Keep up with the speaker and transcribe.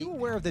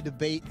aware of the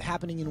debate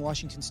happening in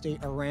Washington State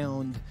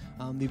around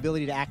the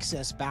ability to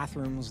access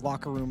bathrooms,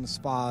 locker rooms,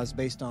 spas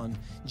based on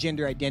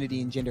gender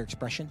identity and gender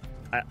expression?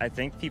 I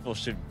think people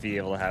should be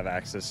able to have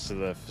access to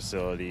the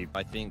facility.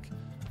 I think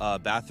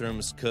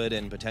bathrooms could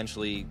and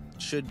potentially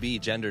should be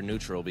gender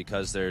neutral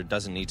because there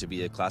doesn't need to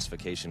be a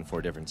classification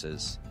for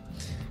differences.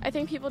 I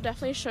think people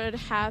definitely should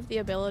have the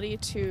ability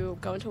to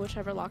go into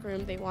whichever locker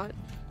room they want.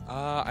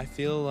 I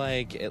feel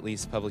like at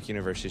least public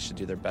universities should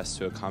do their best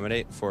to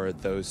accommodate for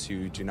those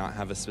who do not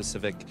have a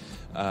specific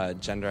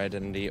gender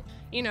identity.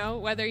 You know,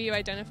 whether you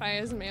identify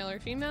as male or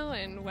female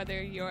and whether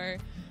your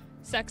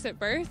sex at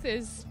birth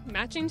is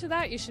matching to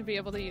that, you should be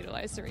able to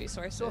utilize the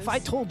resources. So if I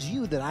told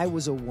you that I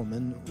was a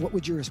woman, what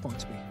would your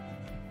response be?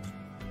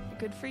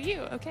 Good for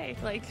you. Okay,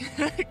 like,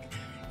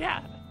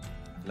 yeah.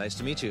 Nice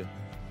to meet you.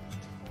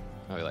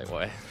 I'd be like,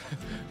 what?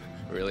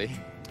 Really?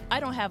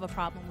 I don't have a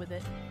problem with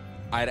it.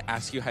 I'd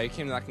ask you how you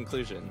came to that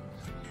conclusion.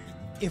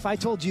 If I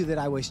told you that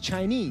I was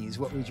Chinese,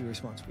 what would your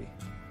response be?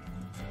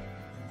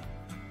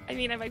 I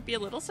mean, I might be a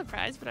little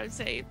surprised, but I would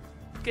say,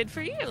 good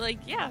for you. Like,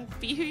 yeah,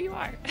 be who you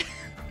are.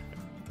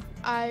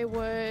 I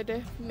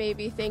would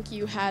maybe think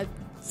you had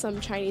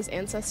some Chinese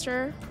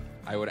ancestor.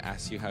 I would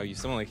ask you how you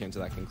similarly came to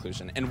that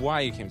conclusion and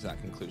why you came to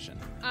that conclusion.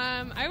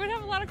 I would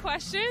have a lot of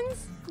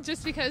questions,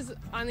 just because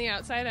on the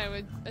outside I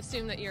would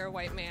assume that you're a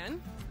white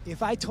man.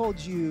 If I told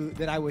you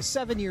that I was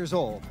 7 years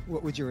old,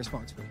 what would your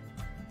response be?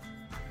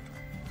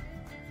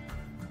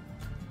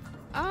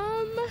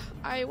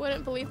 I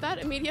wouldn't believe that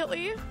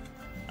immediately.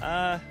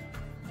 I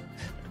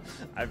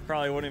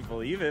probably wouldn't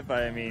believe it,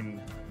 but I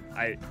mean,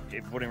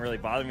 it wouldn't really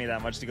bother me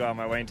that much to go out of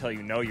my way and tell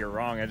you, no, you're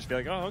wrong. I'd just be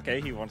like, oh,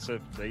 okay, he wants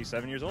to say he's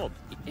 7 years old.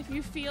 If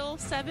you feel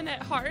 7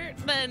 at heart,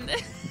 then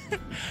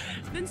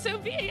then so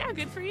be it. Yeah,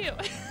 good for you.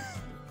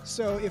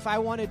 So if I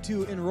wanted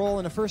to enroll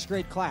in a first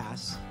grade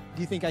class,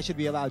 do you think I should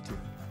be allowed to?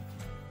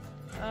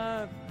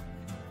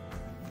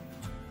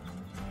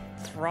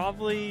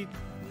 Probably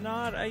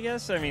not, I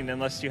guess. I mean,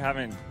 unless you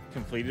haven't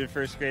completed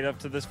first grade up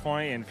to this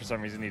point and for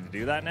some reason need to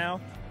do that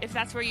now. If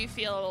that's where you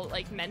feel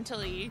like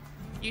mentally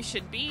you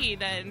should be,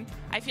 then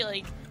I feel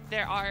like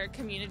there are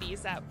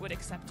communities that would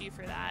accept you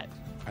for that.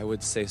 I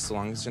would say so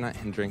long as you're not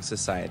hindering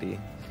society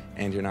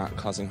and you're not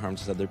causing harm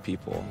to other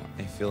people,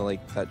 I feel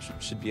like that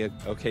should be an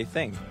okay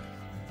thing.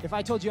 If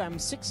I told you I'm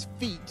 6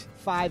 feet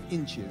 5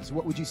 inches,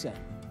 what would you say?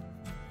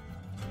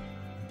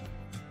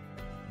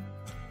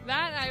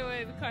 That I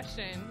would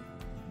question.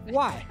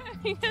 Why?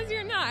 Because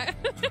you're not.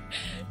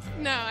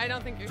 No, I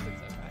don't think you're 6'5".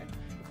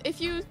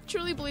 If you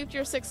truly believed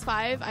you're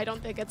 6'5", I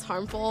don't think it's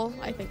harmful.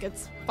 I think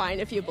it's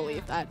fine if you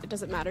believe that. It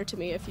doesn't matter to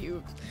me if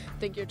you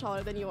think you're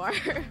taller than you are.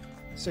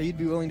 So you'd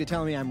be willing to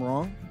tell me I'm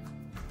wrong?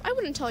 I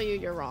wouldn't tell you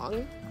you're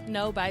wrong.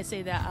 No, but I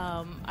say that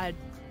I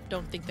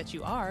don't think that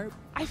you are.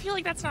 I feel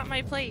like that's not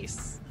my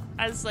place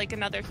as like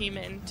another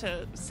human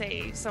to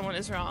say someone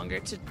is wrong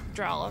or to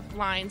draw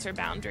lines or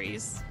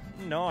boundaries.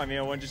 No, I mean,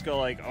 I wouldn't just go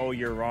like, oh,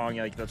 you're wrong,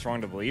 like that's wrong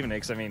to believe in it,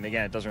 because I mean,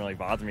 again, it doesn't really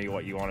bother me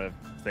what you want to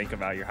think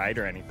about your height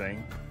or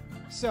anything.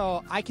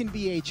 So I can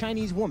be a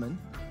Chinese woman.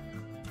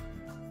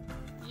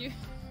 You.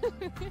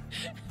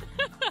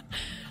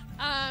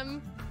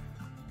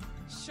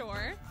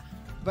 Sure.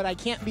 But I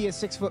can't be a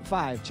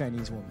 6'5"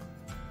 Chinese woman.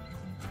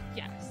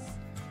 Yes.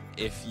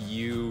 If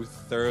you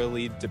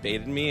thoroughly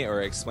debated me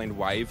or explained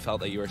why you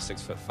felt that you were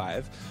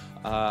 6'5",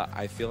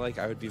 I feel like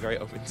I would be very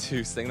open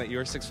to saying that you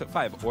were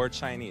 6'5", or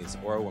Chinese,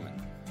 or a woman.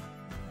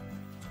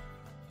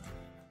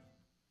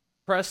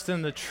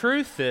 Preston, the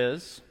truth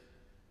is,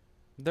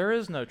 there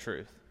is no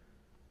truth.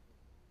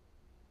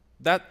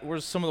 That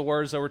was some of the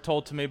words that were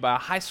told to me by a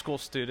high school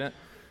student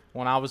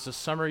when I was a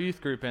summer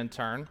youth group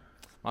intern,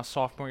 my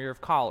sophomore year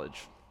of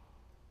college.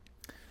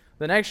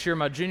 The next year,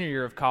 my junior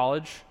year of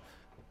college,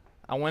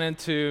 I went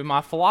into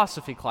my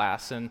philosophy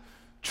class, and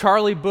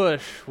Charlie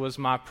Bush was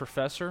my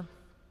professor.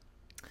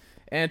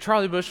 And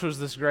Charlie Bush was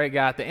this great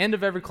guy. At the end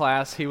of every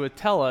class, he would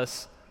tell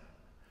us,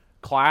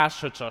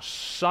 class, it's a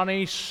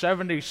sunny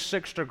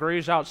 76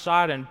 degrees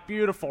outside in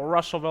beautiful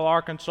Russellville,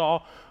 Arkansas.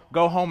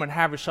 Go home and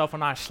have yourself a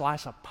nice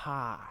slice of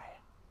pie.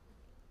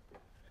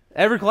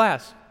 Every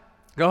class,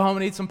 go home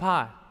and eat some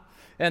pie.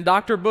 And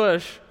Dr.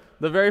 Bush,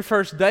 the very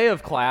first day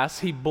of class,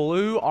 he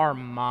blew our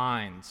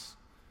minds.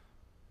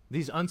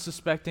 These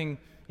unsuspecting,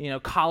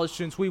 college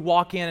students, we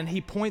walk in and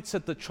he points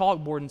at the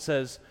chalkboard and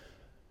says,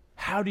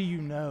 how do you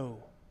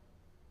know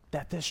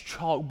that this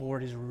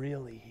chalkboard is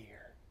really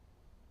here?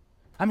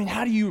 I mean,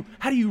 how do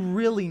you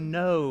really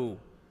know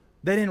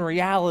that in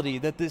reality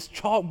that this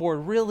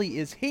chalkboard really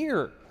is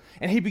here?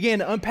 And he began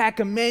to unpack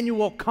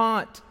Immanuel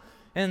Kant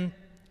and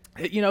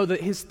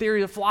his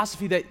theory of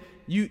philosophy that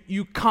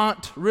you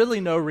can't really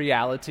know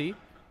reality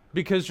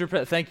because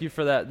thank you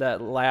for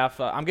that laugh.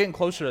 I'm getting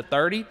closer to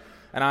 30,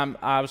 and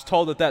I was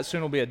told that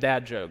soon will be a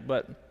dad joke.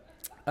 But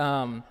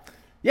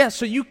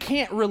so you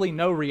can't really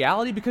know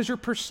reality because your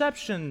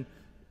perception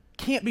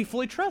can't be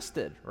fully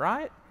trusted,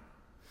 right?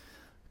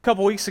 A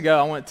couple weeks ago,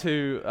 I went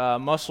to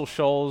Muscle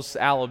Shoals,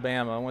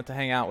 Alabama. I went to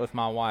hang out with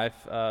my wife,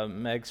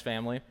 Meg's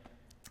family.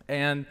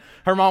 And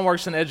her mom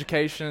works in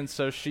education,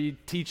 so she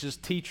teaches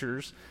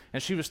teachers,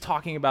 and she was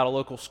talking about a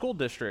local school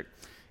district.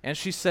 And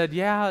she said,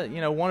 yeah,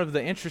 one of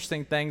the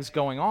interesting things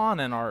going on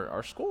in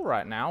our school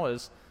right now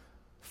is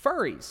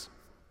furries.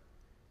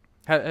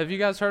 Have you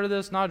guys heard of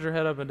this? Nod your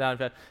head up and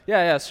down.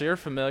 Yeah, so you're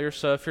familiar.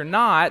 So if you're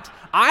not,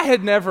 I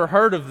had never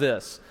heard of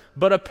this.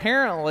 But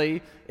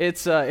apparently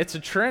it's a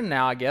trend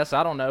now, I guess.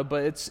 I don't know.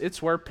 But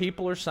it's where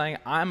people are saying,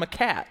 I'm a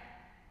cat.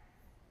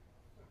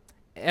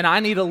 And I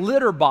need a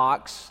litter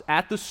box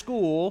at the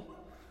school.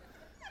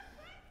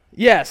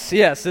 Yes,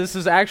 this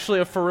is actually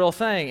a for real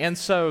thing. And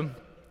so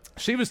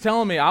she was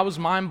telling me, I was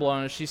mind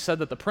blown, and she said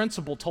that the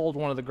principal told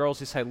one of the girls,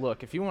 he said,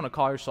 look, if you want to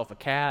call yourself a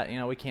cat,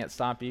 we can't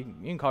stop you.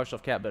 You can call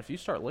yourself a cat, but if you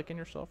start licking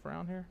yourself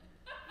around here.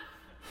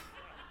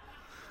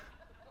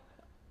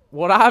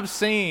 What I've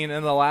seen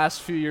in the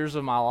last few years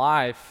of my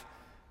life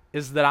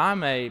is that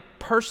I'm a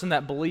person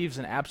that believes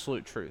in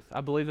absolute truth.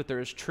 I believe that there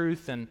is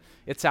truth and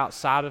it's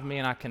outside of me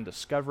and I can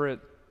discover it.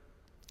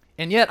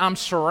 And yet I'm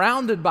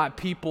surrounded by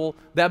people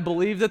that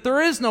believe that there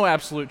is no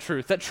absolute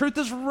truth, that truth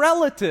is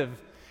relative.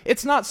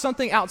 It's not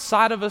something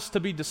outside of us to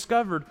be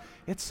discovered.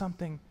 It's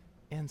something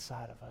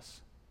inside of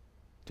us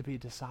to be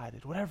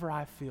decided. Whatever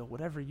I feel,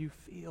 whatever you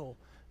feel,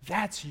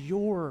 that's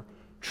your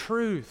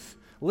truth.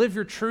 Live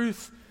Your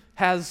Truth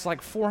has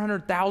like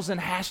 400,000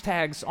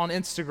 hashtags on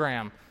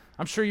Instagram.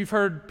 I'm sure you've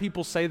heard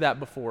people say that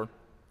before.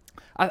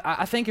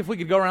 I think if we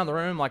could go around the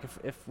room, like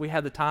if we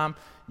had the time,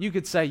 you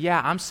could say,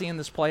 yeah, I'm seeing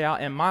this play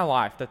out in my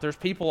life, that there's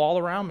people all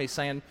around me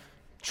saying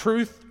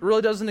truth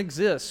really doesn't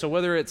exist. So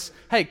whether it's,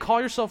 hey,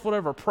 call yourself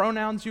whatever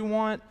pronouns you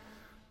want,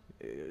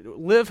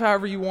 live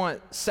however you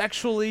want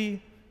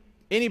sexually,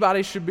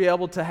 anybody should be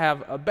able to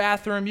have a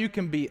bathroom, you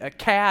can be a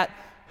cat,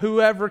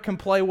 whoever can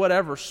play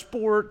whatever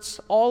sports,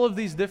 all of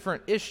these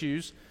different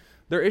issues,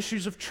 they're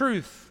issues of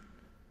truth.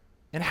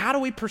 And how do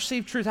we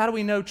perceive truth? How do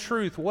we know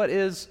truth? What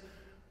is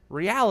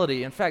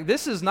reality? In fact,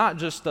 this is not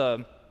just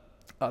a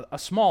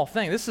small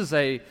thing. This is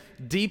a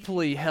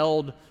deeply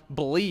held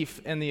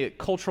belief in the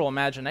cultural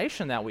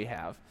imagination that we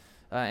have.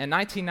 In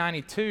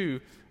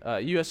 1992,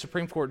 U.S.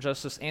 Supreme Court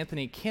Justice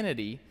Anthony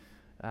Kennedy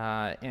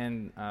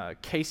in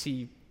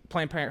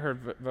Planned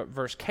Parenthood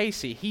versus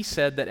Casey, he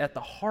said that at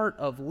the heart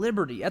of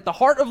liberty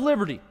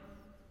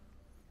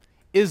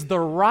is the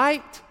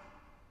right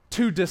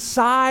to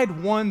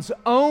decide one's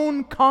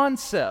own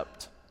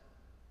concept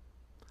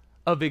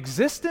of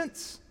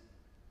existence,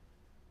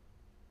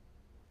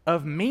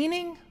 of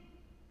meaning,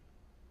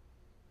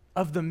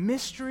 of the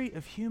mystery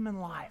of human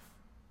life.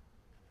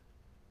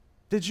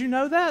 Did you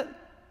know that?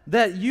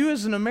 That you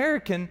as an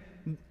American,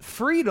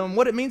 freedom,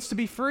 what it means to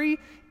be free,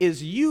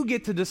 is you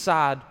get to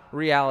decide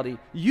reality.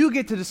 You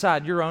get to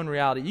decide your own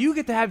reality. You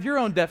get to have your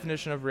own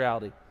definition of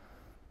reality.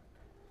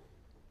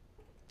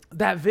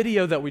 That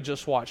video that we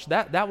just watched,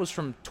 that was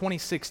from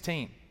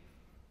 2016.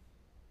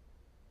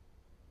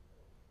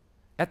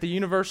 At the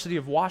University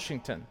of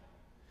Washington.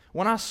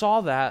 When I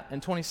saw that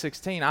in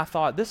 2016, I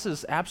thought, this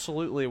is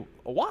absolutely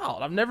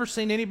wild. I've never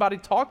seen anybody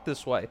talk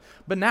this way.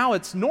 But now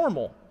it's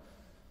normal.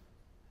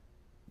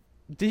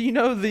 Do you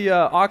know the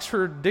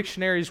Oxford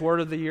Dictionary's word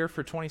of the year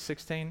for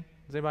 2016?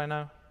 Does anybody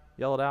know?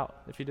 Yell it out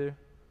if you do.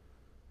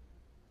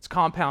 It's a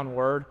compound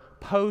word,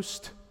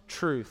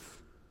 post-truth.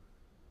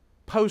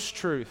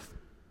 Post-truth.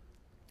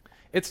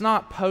 It's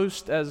not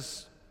post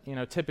as,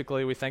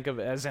 typically we think of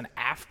it as an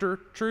after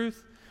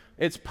truth.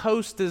 It's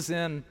post as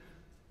in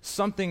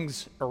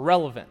something's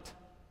irrelevant.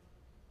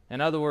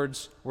 In other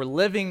words, we're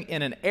living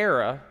in an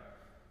era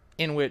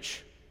in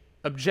which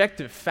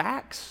objective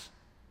facts,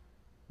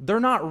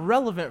 they're not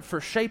relevant for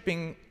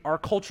shaping our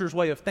culture's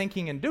way of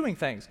thinking and doing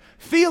things.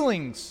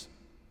 Feelings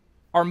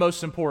are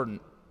most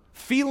important.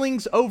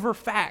 Feelings over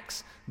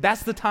facts.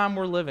 That's the time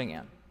we're living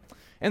in.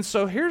 And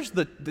so here's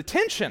the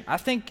tension. I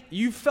think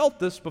you've felt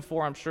this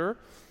before, I'm sure.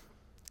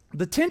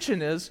 The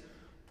tension is,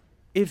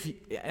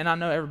 and I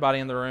know everybody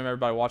in the room,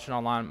 everybody watching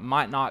online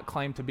might not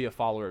claim to be a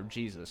follower of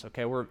Jesus,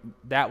 okay?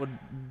 That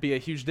would be a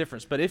huge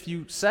difference. But if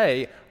you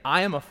say,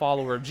 I am a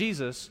follower of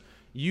Jesus,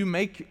 you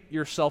make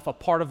yourself a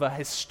part of a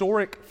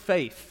historic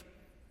faith,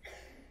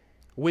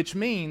 which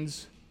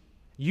means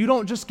you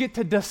don't just get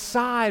to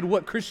decide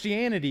what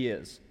Christianity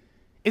is.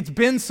 It's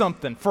been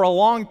something for a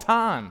long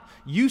time.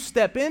 You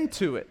step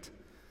into it.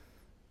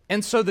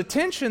 And so the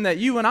tension that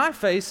you and I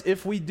face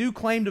if we do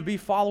claim to be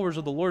followers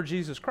of the Lord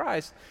Jesus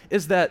Christ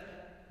is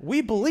that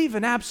we believe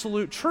in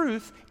absolute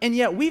truth, and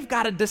yet we've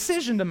got a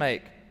decision to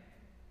make.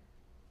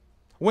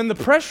 When the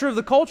pressure of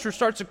the culture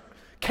starts to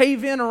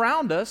cave in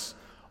around us,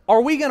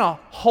 are we going to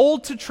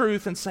hold to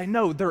truth and say,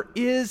 no, there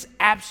is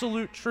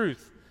absolute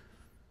truth?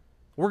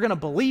 We're going to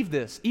believe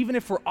this, even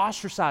if we're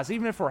ostracized,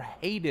 even if we're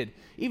hated,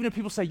 even if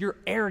people say you're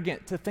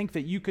arrogant to think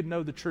that you could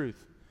know the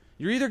truth.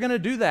 You're either going to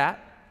do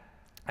that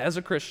as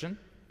a Christian,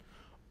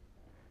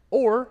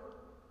 or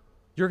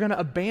you're going to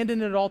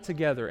abandon it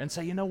altogether and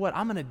say, you know what,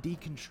 I'm going to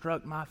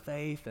deconstruct my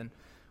faith, and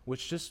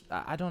which just,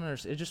 I don't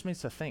understand. It just means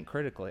to think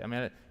critically. I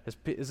mean,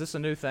 is this a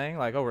new thing?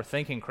 Like, we're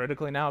thinking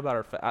critically now about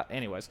our faith?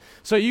 Anyways,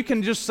 so you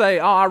can just say,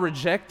 I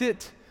reject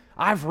it.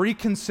 I've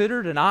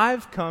reconsidered and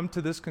I've come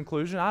to this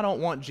conclusion. I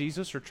don't want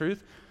Jesus or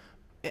truth.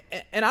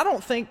 And I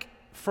don't think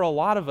for a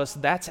lot of us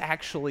that's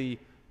actually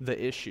the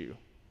issue.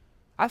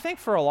 I think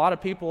for a lot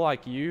of people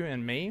like you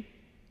and me,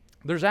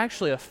 there's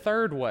actually a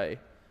third way,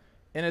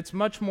 and it's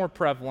much more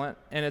prevalent,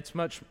 and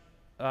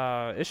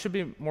it should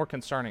be more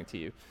concerning to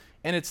you.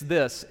 And it's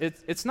this.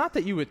 It's not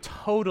that you would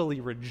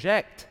totally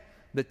reject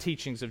the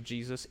teachings of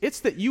Jesus. It's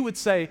that you would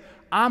say,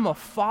 I'm a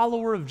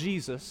follower of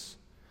Jesus.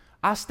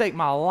 I stake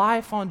my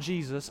life on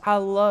Jesus. I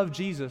love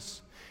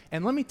Jesus.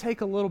 And let me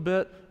take a little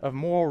bit of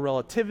moral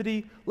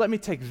relativity. Let me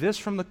take this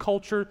from the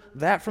culture,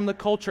 that from the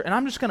culture, and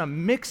I'm just going to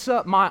mix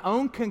up my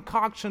own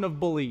concoction of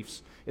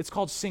beliefs. It's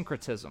called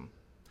syncretism.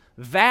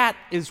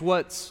 That's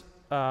what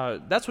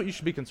you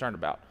should be concerned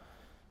about.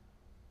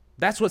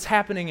 That's what's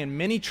happening in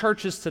many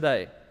churches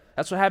today.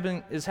 That's what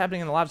is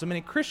happening in the lives of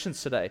many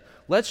Christians today.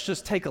 Let's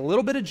just take a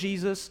little bit of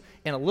Jesus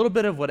and a little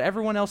bit of what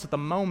everyone else at the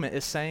moment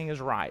is saying is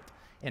right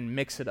and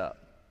mix it up.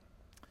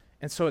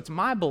 And so it's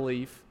my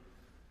belief,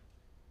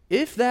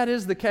 if that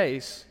is the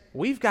case,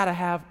 we've got to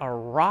have a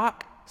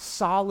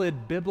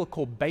rock-solid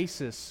biblical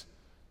basis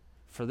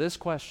for this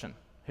question.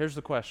 Here's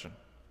the question.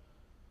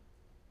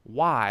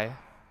 Why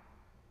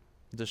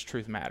does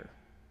truth matter?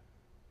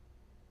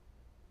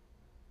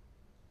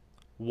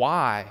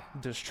 Why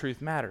does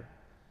truth matter?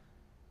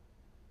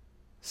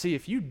 See,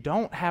 if you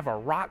don't have a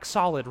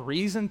rock-solid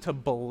reason to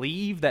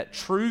believe that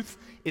truth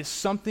is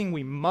something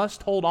we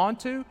must hold on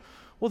to,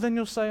 well, then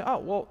you'll say, oh,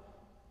 well,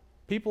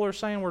 people are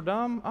saying we're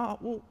dumb. Oh,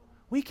 well,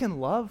 we can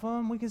love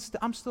them.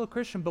 I'm still a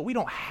Christian, but we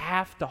don't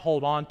have to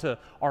hold on to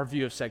our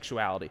view of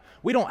sexuality.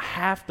 We don't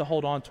have to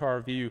hold on to our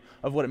view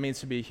of what it means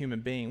to be a human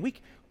being.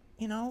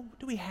 Do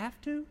we have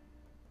to?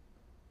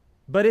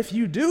 But if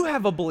you do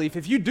have a belief,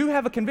 if you do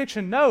have a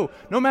conviction, no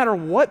matter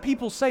what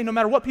people say, no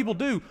matter what people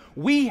do,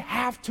 we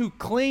have to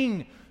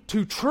cling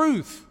to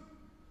truth.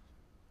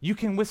 You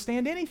can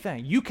withstand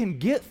anything. You can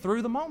get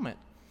through the moment.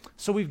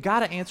 So we've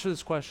got to answer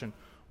this question.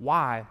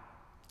 Why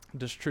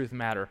does truth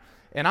matter?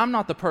 And I'm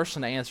not the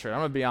person to answer it. I'm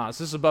going to be honest.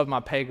 This is above my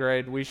pay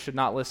grade. We should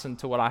not listen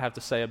to what I have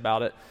to say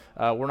about it.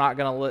 We're not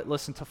going to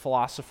listen to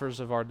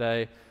philosophers of our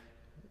day.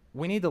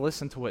 We need to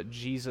listen to what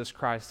Jesus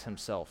Christ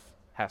himself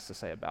has to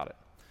say about it.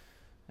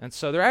 And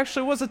so there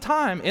actually was a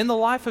time in the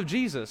life of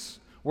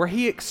Jesus where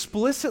he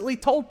explicitly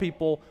told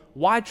people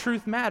why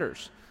truth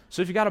matters.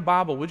 So if you got a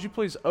Bible, would you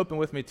please open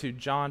with me to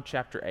John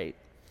chapter 8.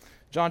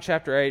 John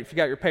chapter 8, if you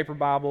got your paper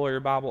Bible or your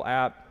Bible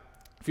app.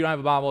 If you don't have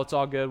a Bible, it's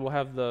all good. We'll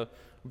have the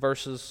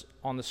verses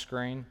on the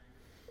screen.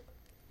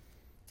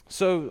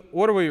 So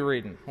what are we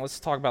reading? Let's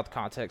talk about the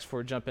context before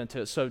we jump into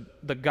it. So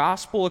the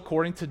gospel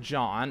according to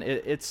John,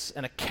 it's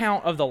an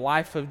account of the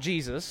life of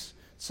Jesus.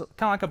 It's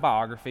kind of like a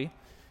biography.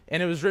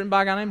 And it was written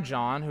by a guy named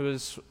John, who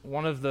is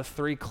one of the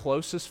 3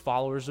 closest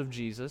followers of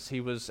Jesus. He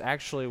was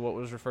actually what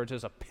was referred to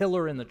as a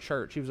pillar in the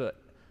church. He was an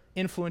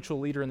influential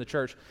leader in the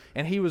church.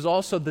 And he was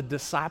also the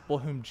disciple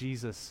whom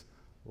Jesus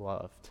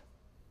loved.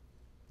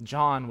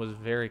 John was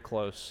very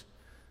close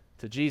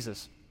to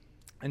Jesus.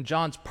 And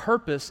John's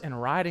purpose in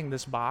writing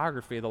this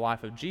biography of the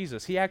life of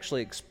Jesus, he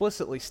actually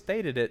explicitly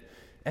stated it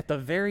at the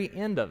very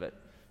end of it.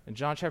 In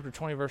John chapter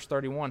 20, verse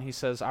 31, he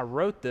says, I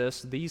wrote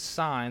these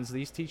signs,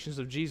 these teachings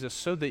of Jesus,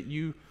 so that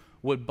you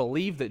would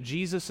believe that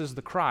Jesus is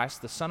the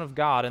Christ, the Son of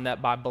God, and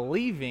that by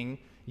believing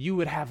you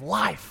would have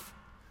life.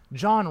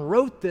 John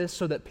wrote this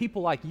so that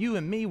people like you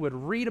and me would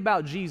read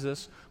about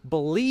Jesus,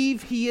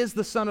 believe he is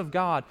the Son of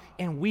God,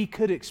 and we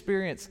could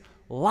experience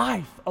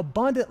life,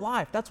 abundant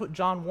life. That's what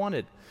John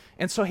wanted.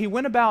 And so he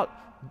went about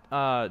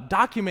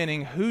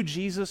documenting who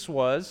Jesus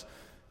was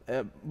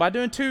by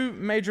doing 2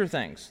 major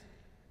things.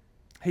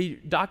 He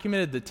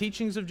documented the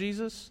teachings of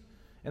Jesus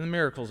and the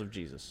miracles of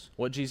Jesus,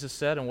 what Jesus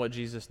said and what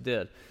Jesus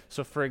did.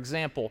 So for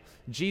example,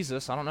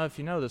 Jesus, I don't know if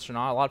you know this or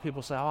not, a lot of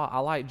people say, oh, I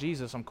like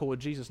Jesus, I'm cool with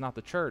Jesus, not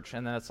the church.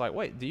 And then it's like,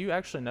 wait, do you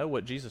actually know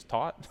what Jesus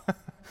taught?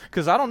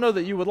 Because I don't know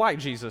that you would like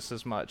Jesus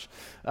as much.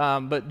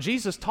 But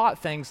Jesus taught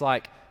things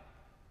like,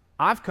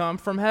 I've come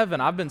from heaven.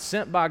 I've been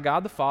sent by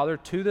God the Father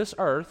to this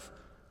earth.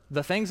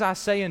 The things I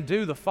say and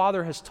do, the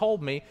Father has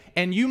told me,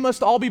 and you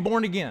must all be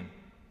born again.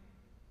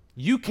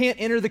 You can't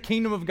enter the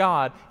kingdom of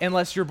God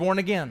unless you're born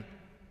again.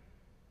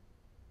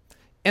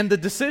 And the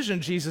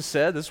decision, Jesus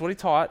said, this is what he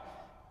taught,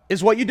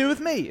 is what you do with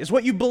me, is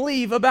what you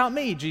believe about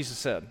me, Jesus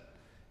said.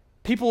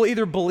 People will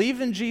either believe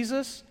in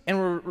Jesus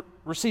and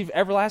receive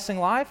everlasting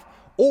life,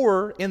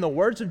 or in the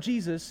words of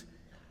Jesus,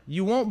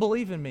 you won't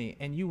believe in me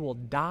and you will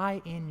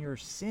die in your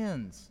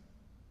sins.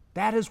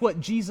 That is what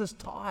Jesus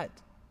taught.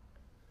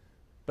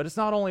 But it's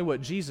not only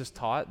what Jesus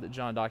taught that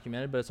John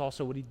documented, but it's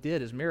also what he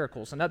did, his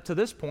miracles. And up to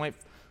this point,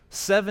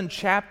 7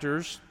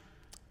 chapters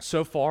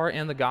so far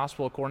in the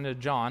gospel according to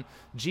John,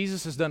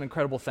 Jesus has done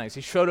incredible things.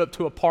 He showed up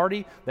to a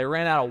party, they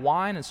ran out of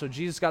wine, and so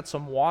Jesus got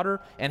some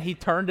water and he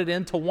turned it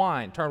into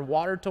wine, turned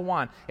water to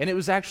wine. And it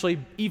was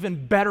actually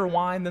even better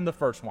wine than the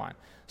first wine.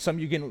 Some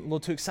of you getting a little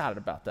too excited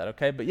about that,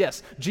 okay? But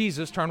yes,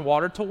 Jesus turned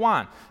water to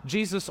wine.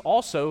 Jesus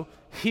also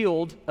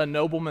healed a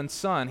nobleman's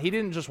son. He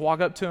didn't just walk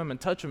up to him and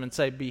touch him and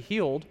say, be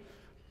healed.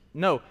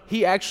 No,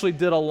 he actually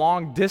did a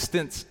long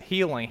distance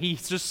healing. He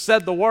just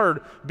said the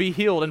word, be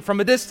healed. And from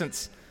a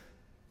distance,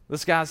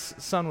 this guy's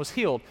son was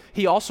healed.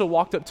 He also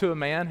walked up to a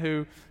man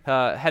who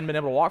hadn't been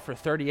able to walk for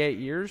 38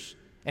 years,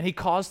 and he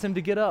caused him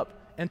to get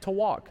up and to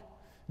walk.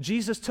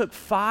 Jesus took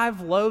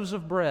 5 loaves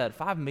of bread,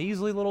 5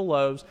 measly little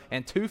loaves,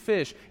 and 2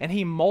 fish, and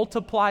he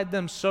multiplied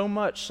them so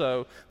much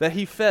so that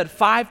he fed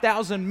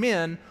 5,000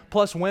 men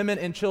plus women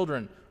and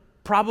children,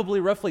 probably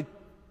roughly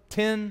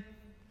 10,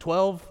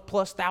 12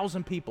 plus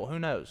thousand people, who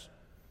knows?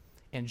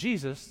 And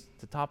Jesus,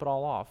 to top it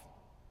all off,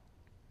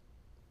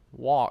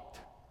 walked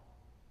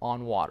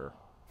on water.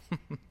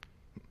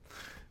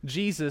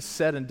 Jesus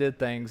said and did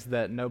things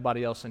that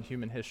nobody else in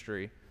human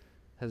history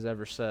has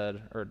ever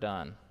said or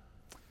done.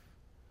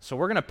 So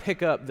we're going to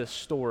pick up this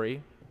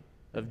story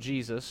of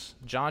Jesus,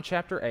 John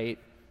chapter 8,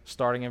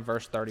 starting in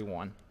verse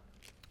 31.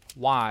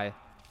 Why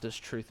does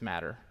truth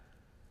matter?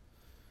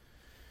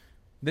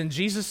 Then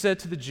Jesus said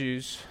to the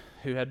Jews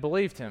who had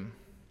believed him,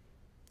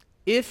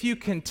 "If you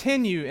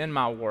continue in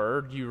my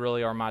word, you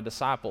really are my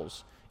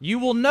disciples. You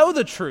will know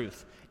the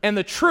truth, and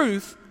the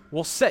truth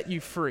will set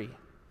you free."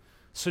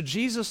 So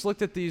Jesus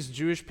looked at these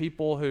Jewish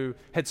people who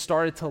had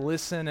started to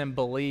listen and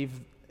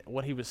believe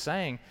what he was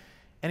saying,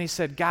 and he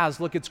said, guys,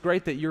 look, it's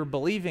great that you're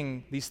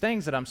believing these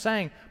things that I'm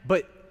saying,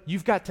 but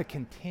you've got to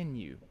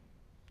continue.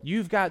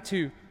 You've got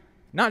to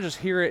not just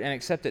hear it and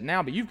accept it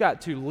now, but you've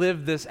got to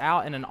live this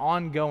out in an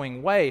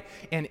ongoing way.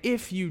 And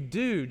if you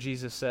do,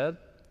 Jesus said,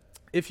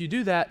 if you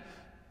do that,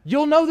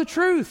 you'll know the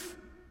truth,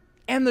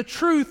 and the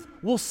truth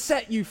will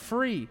set you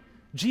free.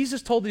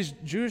 Jesus told these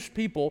Jewish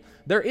people,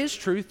 there is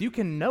truth. You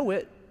can know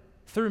it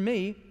through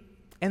me,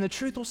 and the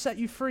truth will set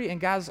you free.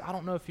 And guys, I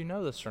don't know if you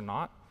know this or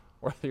not,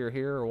 whether you're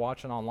here or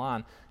watching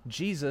online,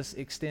 Jesus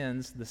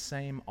extends the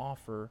same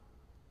offer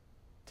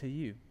to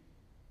you.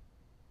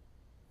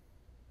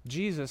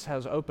 Jesus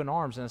has open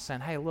arms and is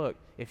saying, hey, look,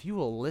 if you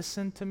will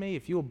listen to me,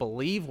 if you will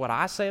believe what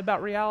I say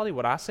about reality,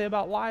 what I say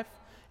about life,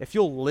 if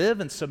you'll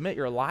live and submit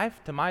your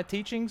life to my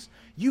teachings,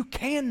 you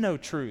can know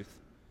truth,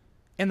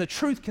 and the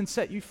truth can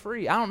set you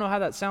free. I don't know how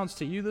that sounds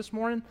to you this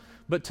morning,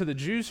 but to the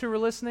Jews who were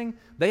listening,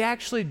 they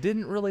actually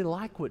didn't really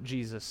like what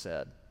Jesus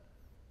said.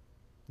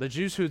 The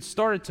Jews who had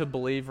started to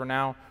believe are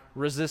now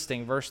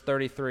resisting. Verse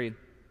 33,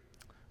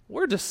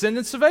 "We're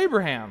descendants of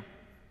Abraham,"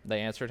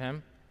 they answered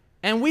him,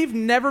 "and we've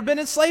never been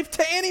enslaved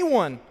to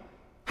anyone.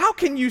 How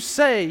can you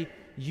say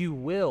you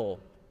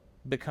will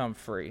become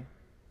free?"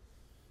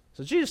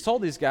 So Jesus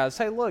told these guys,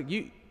 hey, look,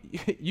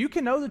 you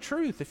can know the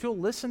truth if you'll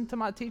listen to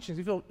my teachings,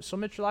 if you'll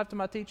submit your life to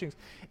my teachings,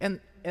 and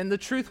the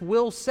truth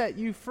will set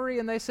you free.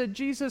 And they said,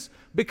 Jesus,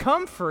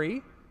 become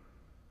free.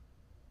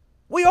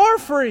 We are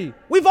free.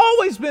 We've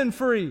always been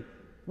free.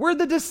 We're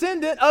the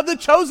descendant of the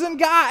chosen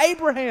guy,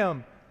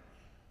 Abraham.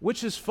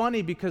 Which is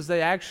funny because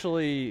they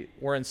actually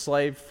were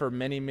enslaved for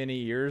many, many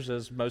years,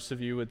 as most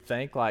of you would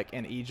think, like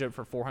in Egypt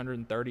for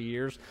 430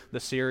 years. The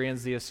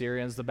Syrians, the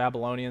Assyrians, the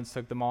Babylonians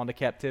took them all into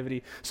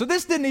captivity. So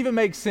this didn't even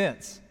make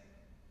sense.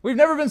 We've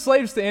never been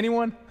slaves to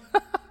anyone.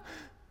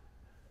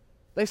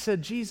 They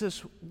said,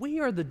 Jesus, we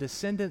are the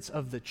descendants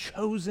of the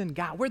chosen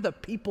God. We're the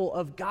people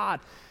of God.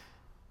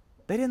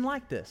 They didn't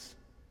like this.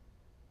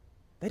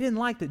 They didn't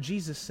like that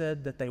Jesus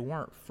said that they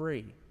weren't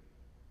free.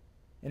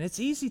 And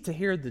it's easy to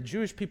hear the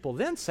Jewish people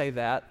then say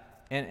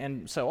that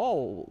and say,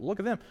 oh, look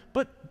at them.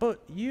 But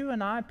you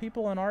and I,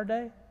 people in our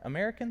day,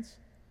 Americans,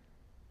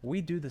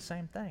 we do the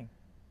same thing.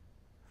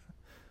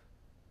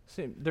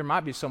 See, there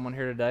might be someone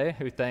here today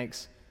who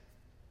thinks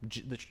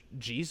the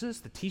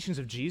teachings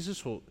of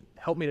Jesus will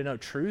help me to know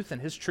truth,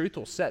 and his truth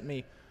will set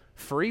me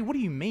free. What do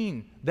you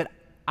mean that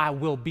I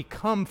will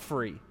become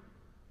free?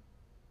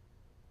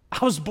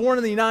 I was born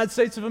in the United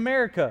States of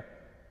America,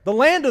 the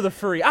land of the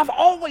free. I've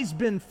always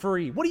been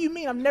free. What do you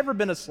mean I've never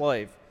been a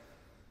slave?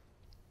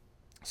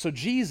 So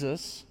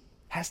Jesus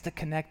has to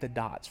connect the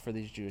dots for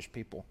these Jewish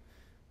people.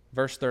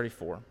 Verse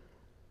 34.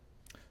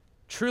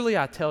 "Truly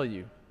I tell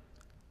you,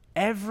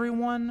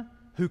 everyone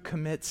who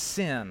commits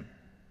sin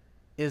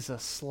is a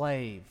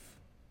slave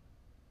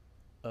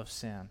of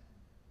sin.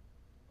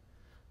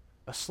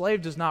 A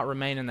slave does not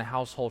remain in the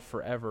household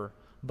forever,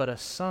 but a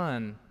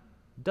son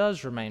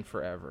does remain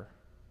forever.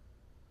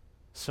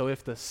 So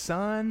if the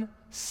Son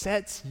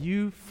sets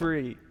you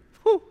free,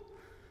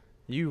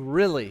 you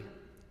really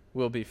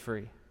will be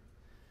free."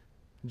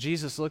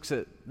 Jesus looks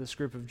at this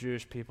group of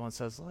Jewish people and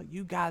says, look,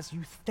 you guys,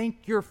 you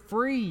think you're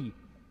free.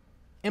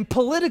 And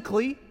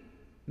politically,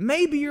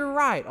 maybe you're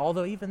right.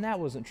 Although even that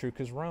wasn't true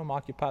because Rome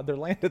occupied their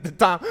land at the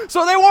time.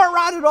 So they weren't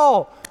right at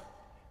all.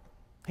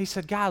 He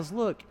said, guys,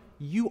 look,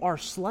 you are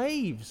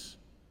slaves.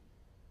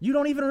 You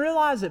don't even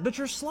realize it, but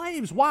you're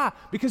slaves. Why?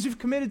 Because you've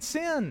committed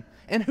sin.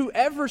 And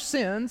whoever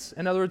sins,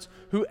 in other words,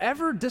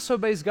 whoever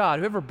disobeys God,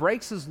 whoever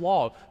breaks his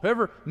law,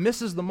 whoever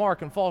misses the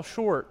mark and falls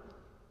short,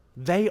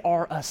 they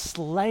are a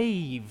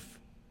slave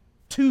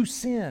to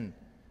sin.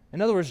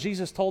 In other words,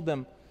 Jesus told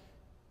them,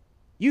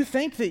 you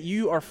think that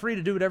you are free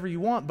to do whatever you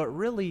want, but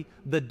really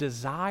the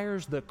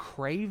desires, the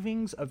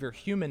cravings of your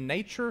human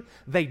nature,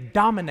 they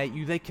dominate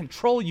you, they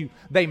control you,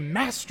 they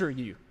master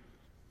you.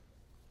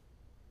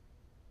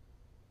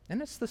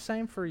 And it's the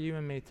same for you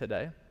and me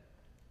today.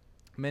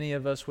 Many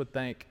of us would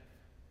think,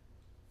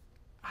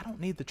 I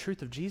don't need the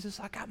truth of Jesus.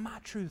 I got my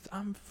truth.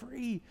 I'm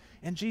free.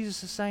 And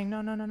Jesus is saying,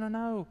 no, no, no, no,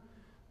 no.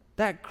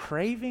 That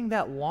craving,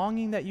 that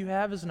longing that you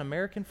have as an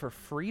American for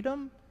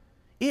freedom,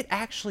 it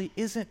actually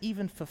isn't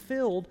even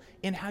fulfilled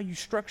in how you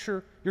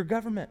structure your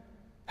government,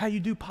 how you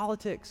do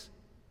politics.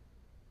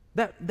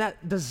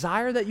 That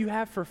desire that you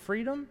have for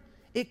freedom,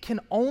 it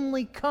can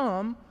only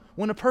come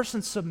when a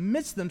person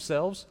submits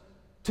themselves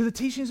to the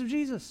teachings of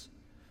Jesus.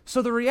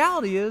 So the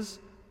reality is,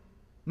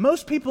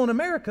 most people in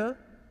America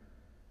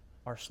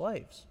are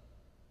slaves.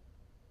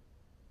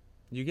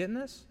 You getting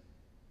this?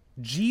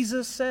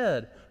 Jesus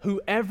said,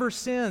 whoever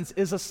sins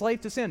is a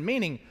slave to sin,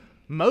 meaning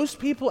most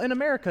people in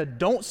America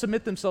don't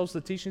submit themselves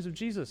to the teachings of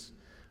Jesus.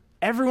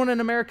 Everyone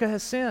in America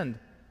has sinned.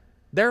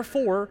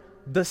 Therefore,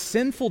 the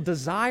sinful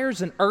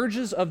desires and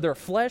urges of their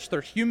flesh,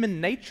 their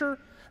human nature,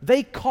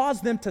 they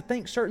cause them to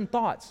think certain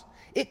thoughts.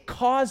 It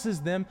causes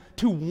them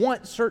to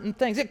want certain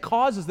things. It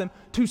causes them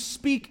to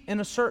speak in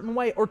a certain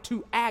way or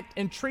to act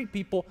and treat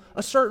people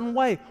a certain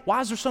way.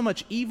 Why is there so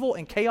much evil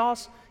and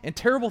chaos and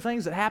terrible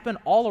things that happen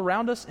all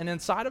around us and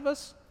inside of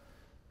us?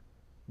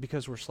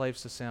 Because we're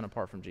slaves to sin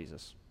apart from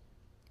Jesus.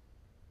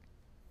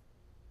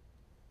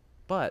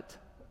 But,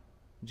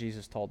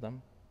 Jesus told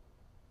them,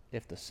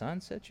 if the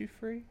Son sets you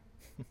free,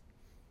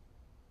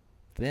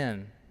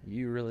 then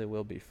you really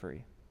will be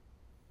free.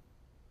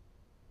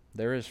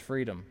 There is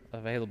freedom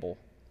available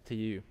to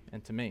you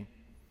and to me.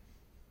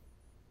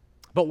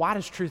 But why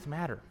does truth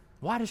matter?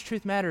 Why does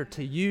truth matter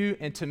to you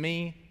and to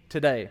me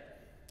today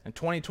in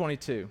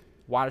 2022?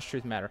 Why does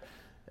truth matter?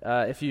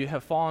 If you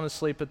have fallen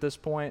asleep at this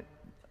point,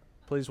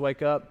 please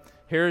wake up.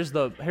 Here's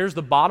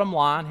the bottom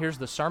line. Here's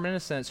the sermon in a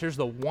sentence. Here's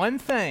the one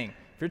thing.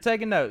 If you're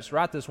taking notes,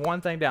 write this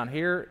one thing down.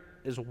 Here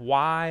is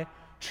why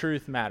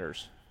truth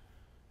matters.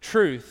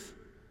 Truth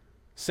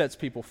sets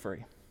people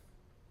free.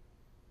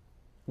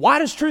 Why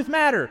does truth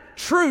matter?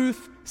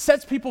 Truth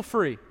sets people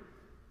free.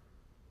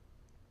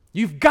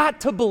 You've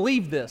got to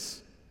believe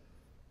this.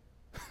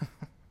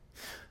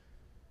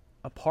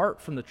 Apart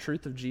from the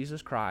truth of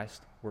Jesus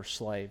Christ, we're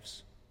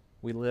slaves.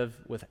 We live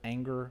with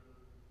anger,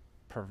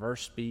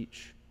 perverse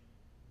speech,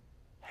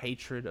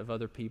 hatred of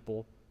other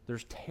people.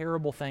 There's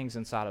terrible things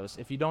inside of us.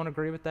 If you don't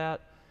agree with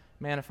that,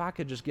 man, if I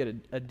could just get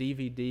a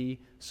DVD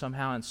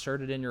somehow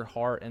inserted in your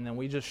heart and then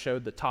we just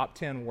showed the top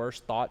 10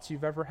 worst thoughts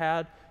you've ever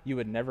had, you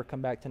would never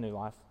come back to New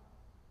Life.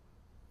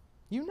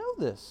 You know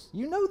this.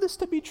 You know this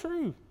to be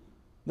true.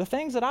 The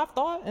things that I've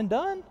thought and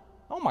done,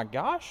 oh my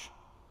gosh.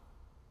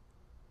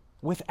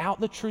 Without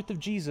the truth of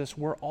Jesus,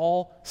 we're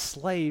all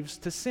slaves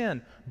to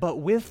sin. But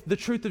with the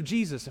truth of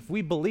Jesus, if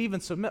we believe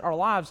and submit our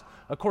lives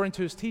according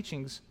to his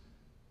teachings,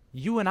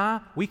 you and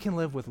I, we can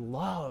live with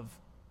love,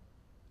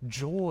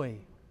 joy,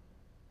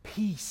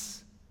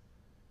 peace,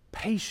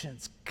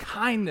 patience,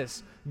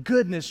 kindness,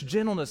 goodness,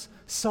 gentleness,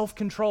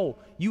 self-control.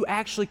 You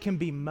actually can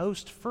be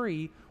most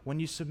free when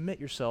you submit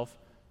yourself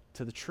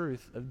to the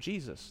truth of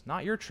Jesus.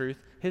 Not your truth,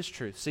 his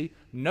truth. See,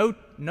 no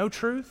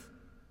truth,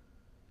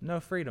 no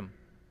freedom.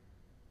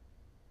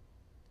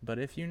 But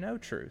if you know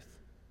truth,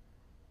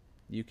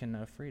 you can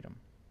know freedom.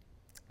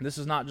 This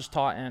is not just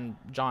taught in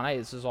John 8.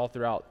 This is all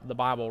throughout the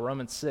Bible.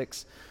 Romans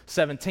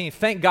 6:17.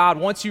 Thank God,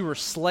 once you were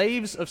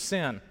slaves of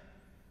sin,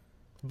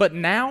 but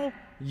now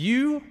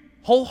you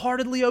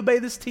wholeheartedly obey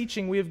this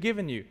teaching we have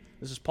given you.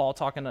 This is Paul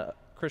talking to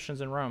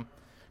Christians in Rome.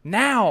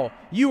 Now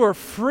you are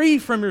free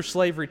from your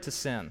slavery to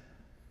sin.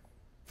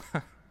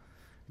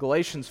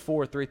 Galatians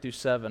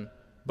 4:3-7.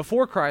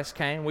 Before Christ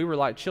came, we were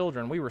like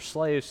children. We were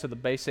slaves to the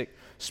basic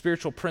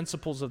spiritual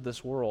principles of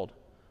this world.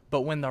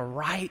 But when the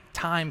right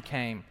time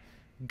came,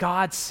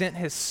 God sent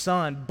his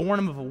Son,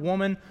 born of a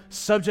woman,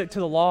 subject to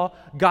the law.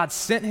 God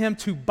sent him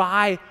to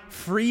buy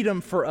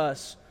freedom for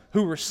us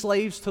who were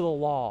slaves to the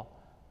law.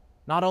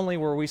 Not only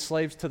were we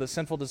slaves to the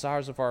sinful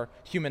desires of our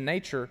human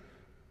nature,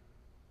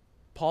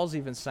 Paul's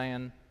even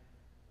saying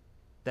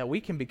that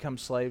we can become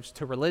slaves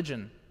to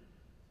religion,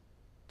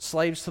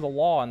 slaves to the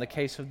law in the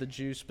case of the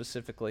Jews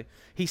specifically.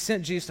 He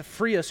sent Jesus to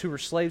free us who were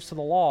slaves to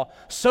the law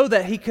so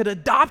that he could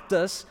adopt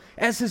us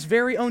as his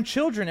very own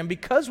children. And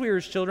because we are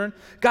his children,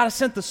 God has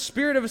sent the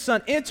Spirit of his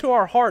Son into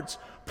our hearts,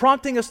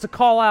 prompting us to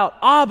call out,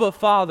 Abba,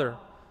 Father.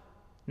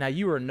 Now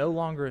you are no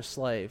longer a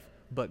slave,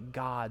 but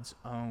God's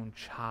own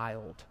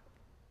child.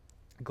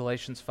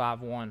 Galatians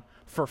 5:1.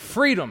 For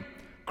freedom,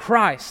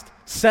 Christ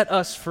set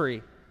us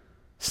free.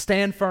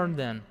 Stand firm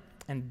then,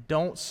 and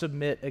don't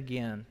submit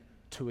again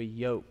to a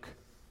yoke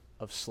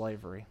of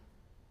slavery.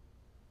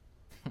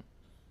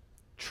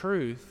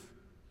 Truth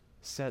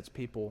sets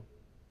people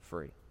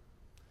free.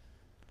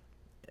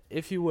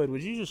 If you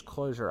would you just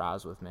close your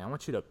eyes with me? I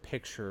want you to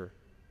picture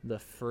the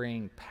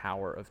freeing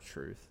power of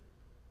truth.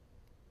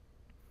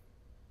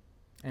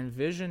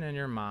 Envision in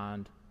your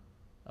mind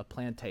a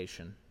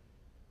plantation,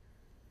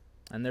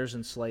 and there's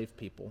enslaved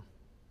people.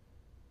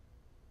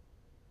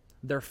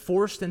 They're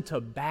forced into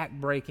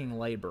back-breaking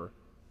labor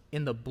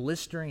in the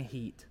blistering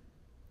heat.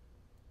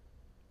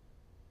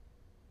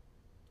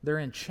 They're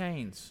in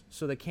chains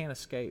so they can't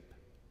escape.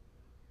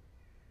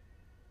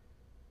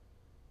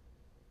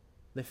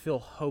 They feel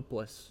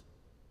hopeless,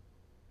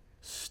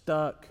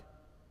 stuck,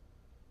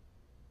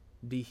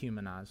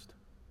 dehumanized.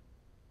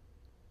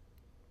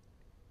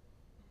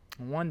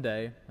 And one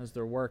day, as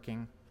they're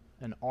working,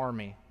 an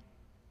army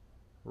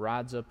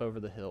rides up over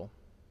the hill.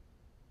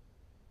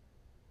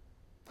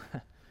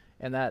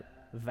 And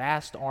that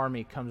vast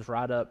army comes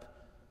right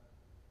up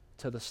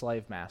to the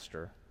slave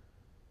master.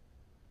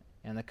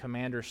 And the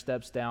commander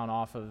steps down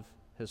off of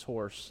his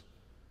horse.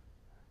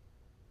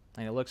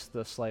 And he looks at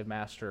the slave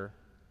master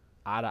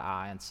eye to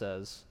eye and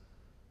says,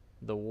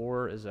 "The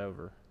war is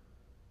over.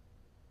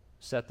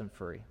 Set them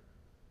free."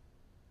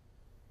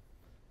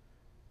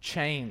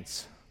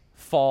 Chains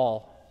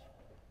fall.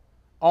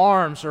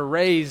 Arms are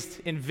raised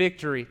in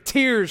victory.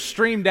 Tears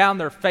stream down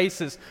their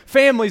faces.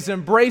 Families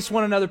embrace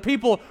one another.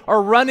 People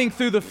are running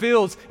through the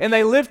fields, and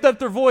they lift up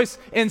their voice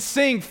and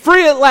sing,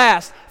 "Free at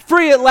last!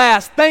 Free at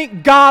last!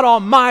 Thank God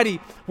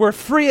Almighty, we're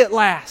free at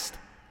last!"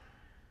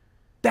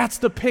 That's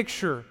the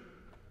picture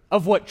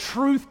of what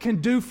truth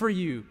can do for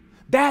you.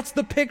 That's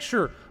the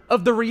picture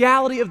of the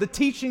reality of the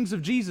teachings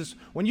of Jesus.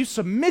 When you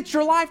submit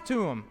your life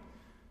to Him,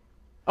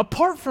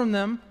 apart from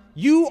them,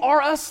 you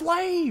are a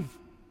slave.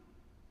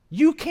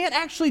 You can't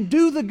actually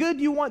do the good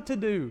you want to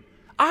do.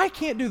 I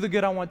can't do the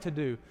good I want to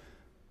do.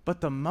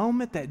 But the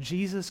moment that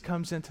Jesus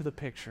comes into the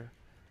picture,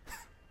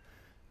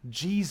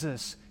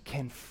 Jesus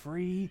can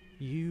free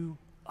you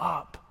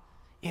up.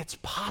 It's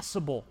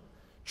possible.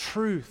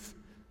 Truth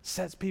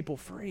sets people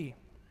free.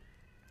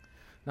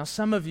 Now,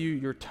 some of you,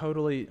 you're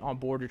totally on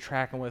board, you're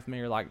tracking with me.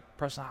 You're like,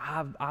 Preston,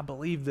 I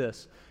believe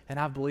this, and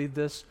I've believed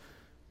this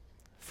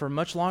for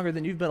much longer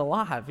than you've been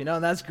alive. You know,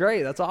 and that's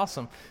great. That's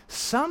awesome.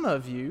 Some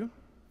of you,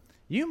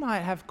 you might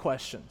have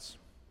questions.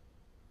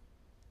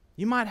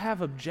 You might have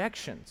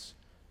objections.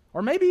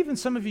 Or maybe even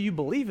some of you, you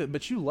believe it,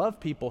 but you love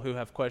people who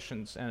have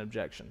questions and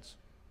objections.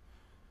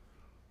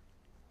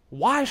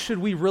 Why should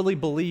we really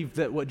believe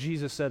that what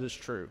Jesus said is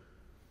true?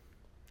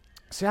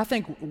 See, I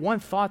think one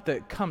thought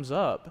that comes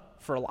up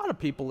for a lot of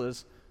people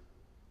is,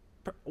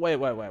 wait.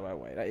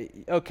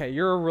 Okay,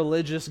 you're a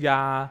religious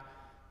guy,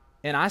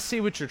 and I see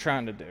what you're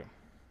trying to do.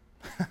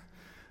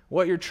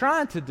 What you're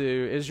trying to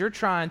do is you're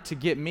trying to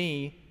get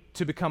me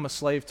to become a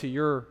slave to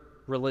your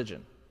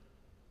religion.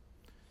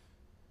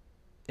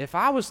 If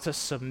I was to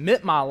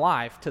submit my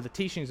life to the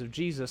teachings of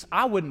Jesus,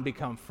 I wouldn't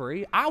become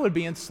free. I would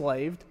be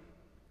enslaved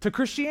to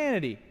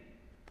Christianity.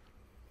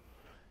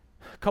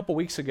 A couple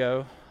weeks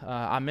ago,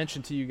 I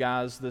mentioned to you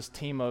guys this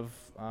team of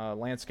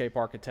landscape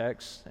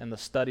architects and the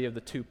study of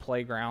the two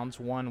playgrounds,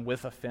 one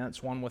with a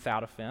fence, one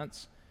without a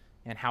fence,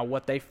 and how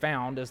what they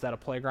found is that a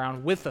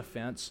playground with a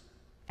fence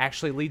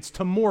actually leads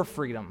to more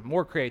freedom,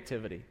 more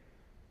creativity.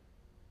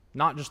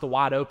 Not just the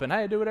wide open,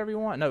 hey, do whatever you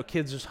want. No,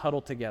 kids just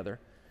huddle together.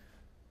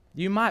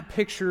 You might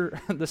picture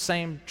the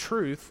same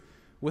truth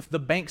with the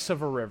banks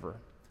of a river.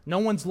 No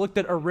one's looked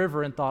at a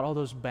river and thought, oh,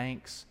 those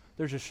banks,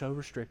 they're just so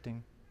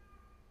restricting.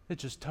 It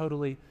just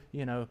totally,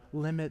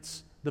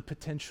 limits the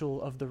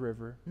potential of the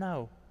river.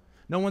 No.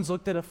 No one's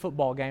looked at a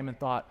football game and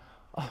thought,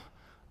 oh,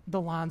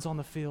 the lines on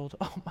the field,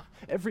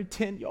 every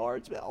 10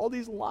 yards, man, all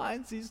these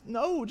lines,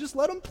 no, just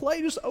let them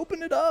play, just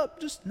open it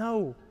up,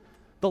 no.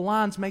 The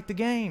lines make the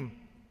game.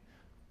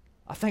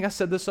 I think I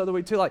said this the other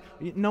week too, like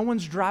no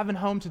one's driving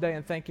home today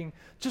and thinking,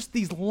 just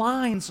these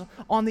lines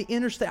on the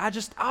interstate,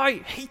 I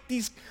hate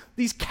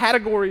these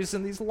categories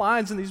and these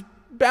lines and these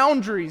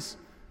boundaries.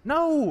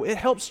 No, it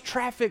helps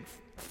traffic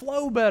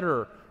flow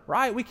better,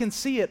 right? We can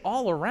see it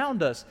all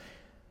around us.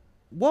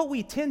 What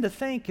we tend to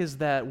think is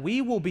that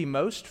we will be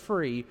most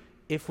free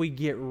if we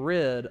get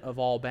rid of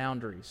all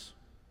boundaries.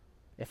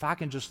 If I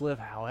can just live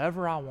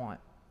however I want.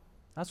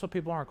 That's what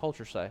people in our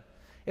culture say.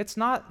 It's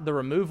not the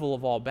removal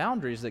of all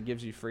boundaries that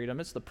gives you freedom,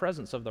 it's the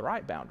presence of the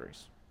right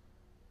boundaries.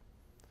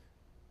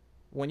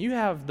 When you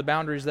have the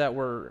boundaries that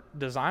were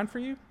designed for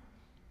you,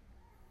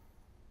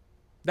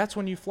 that's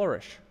when you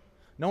flourish.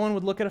 No one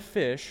would look at a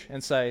fish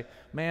and say,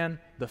 man,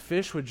 the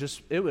fish would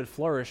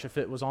flourish if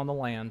it was on the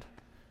land.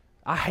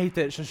 I hate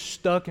that it's just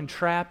stuck and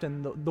trapped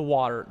in the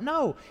water.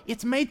 No,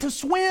 it's made to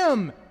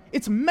swim.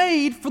 It's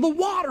made for the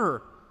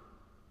water.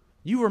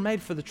 You were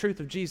made for the truth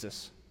of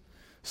Jesus.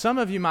 Some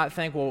of you might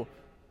think, well,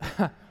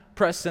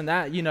 Preston,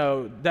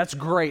 that's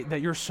great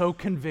that you're so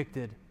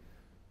convicted.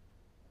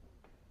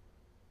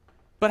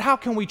 But how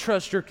can we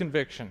trust your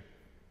conviction?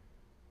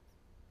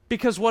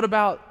 Because what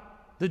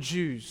about the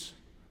Jews?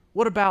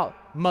 What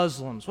about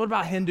Muslims? What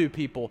about Hindu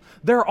people?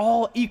 They're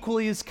all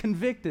equally as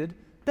convicted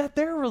that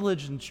their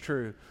religion's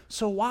true.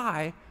 So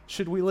why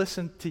should we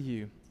listen to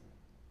you?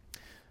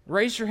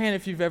 Raise your hand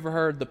if you've ever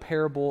heard the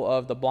parable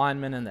of the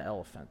blind man and the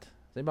elephant.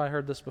 Has anybody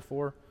heard this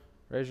before?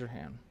 Raise your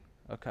hand.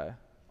 Okay,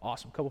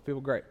 awesome. A couple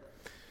people, great.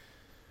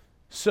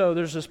 So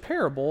there's this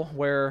parable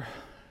where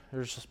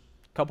there's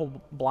a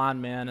couple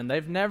blind men, and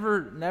they've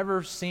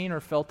never seen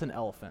or felt an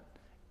elephant,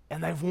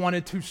 and they've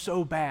wanted to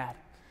so bad.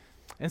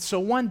 And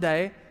so one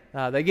day,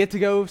 they get to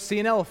go see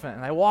an elephant,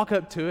 and they walk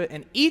up to it,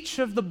 and each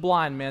of the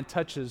blind men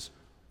touches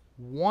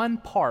one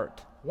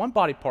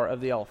body part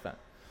of the elephant.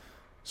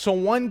 So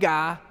one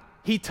guy,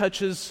 he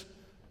touches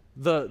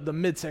the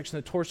midsection,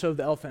 the torso of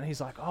the elephant.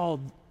 He's like, oh,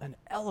 an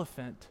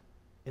elephant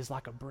is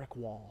like a brick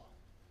wall.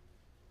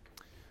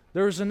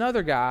 There was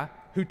another guy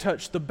who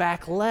touched the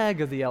back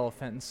leg of the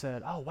elephant and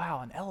said, oh,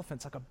 wow, an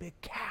elephant's like a big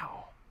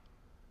cow.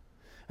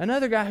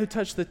 Another guy who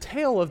touched the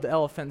tail of the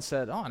elephant and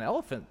said, oh, an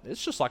elephant,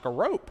 it's just like a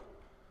rope.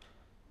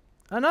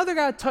 Another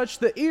guy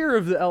touched the ear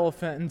of the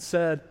elephant and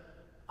said,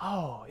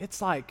 oh,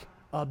 it's like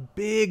a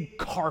big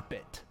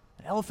carpet.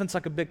 An elephant's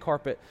like a big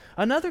carpet.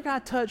 Another guy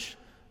touched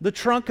the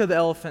trunk of the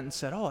elephant and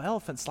said, oh,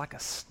 elephant's like a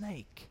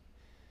snake.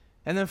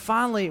 And then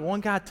finally,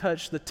 one guy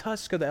touched the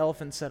tusk of the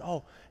elephant and said,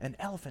 oh, an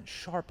elephant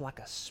sharp like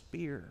a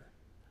spear.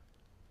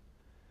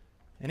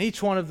 And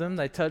each one of them,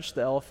 they touched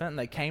the elephant and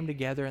they came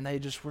together and they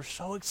just were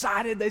so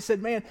excited. They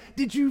said, man,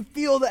 did you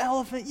feel the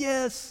elephant?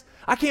 Yes.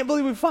 I can't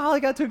believe we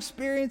finally got to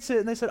experience it.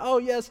 And they said, oh,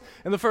 yes.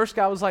 And the first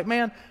guy was like,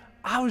 man,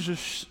 I was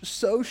just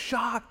so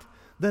shocked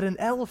that an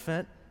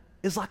elephant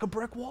is like a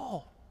brick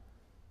wall.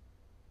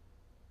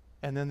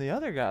 And then the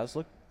other guys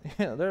looked,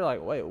 they're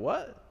like, wait,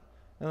 what?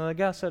 And then the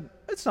guy said,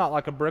 it's not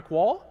like a brick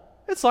wall.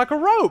 It's like a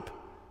rope.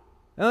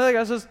 And the other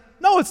guy says,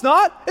 no, it's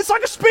not. It's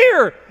like a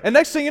spear. And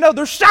next thing you know,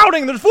 they're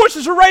shouting, their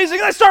voices are raising,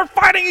 and they start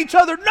fighting each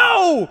other.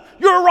 No,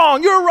 you're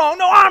wrong, you're wrong.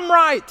 No, I'm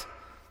right.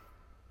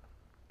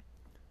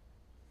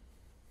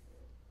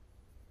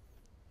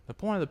 The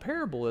point of the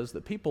parable is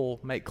that people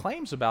make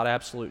claims about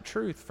absolute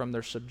truth from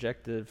their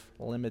subjective,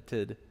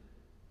 limited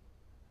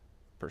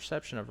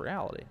perception of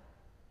reality.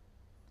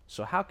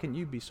 So how can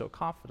you be so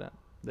confident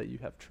that you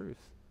have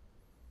truth?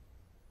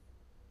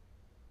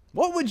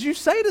 What would you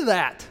say to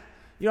that?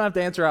 You don't have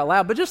to answer out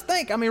loud, but just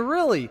think, I mean,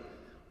 really,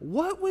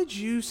 what would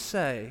you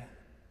say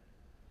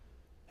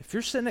if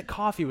you're sitting at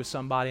coffee with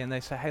somebody and they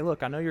say, hey,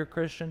 look, I know you're a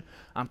Christian,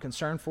 I'm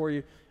concerned for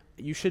you,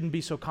 you shouldn't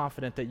be so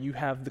confident that you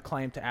have the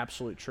claim to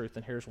absolute truth,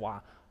 and here's why.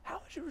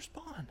 How would you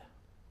respond?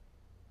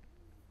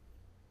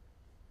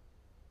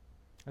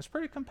 It's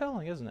pretty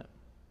compelling, isn't it?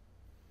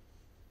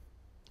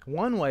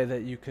 One way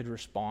that you could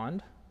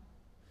respond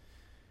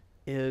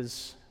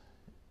is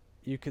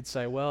you could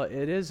say, well,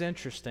 it is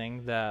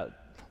interesting that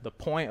the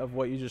point of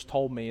what you just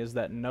told me is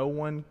that no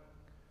one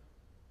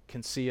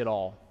can see it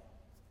all,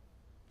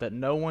 that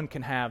no one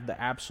can have the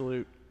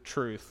absolute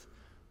truth,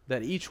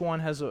 that each one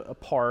has a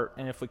part,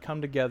 and if we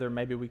come together,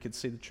 maybe we could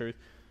see the truth.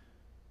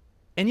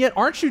 And yet,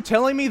 aren't you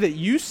telling me that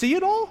you see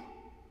it all?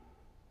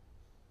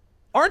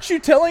 Aren't you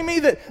telling me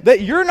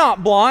that you're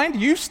not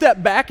blind? You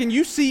step back and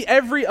you see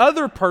every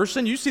other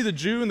person. You see the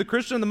Jew and the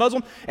Christian and the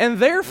Muslim, and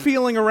they're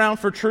feeling around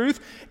for truth,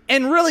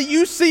 and really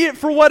you see it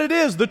for what it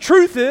is. The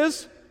truth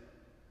is,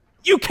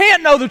 you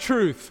can't know the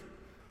truth.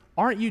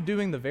 Aren't you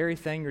doing the very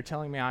thing you're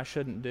telling me I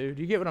shouldn't do?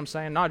 Do you get what I'm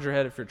saying? Nod your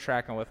head if you're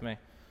tracking with me.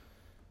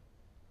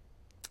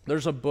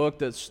 There's a book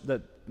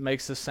that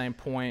makes the same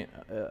point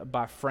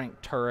by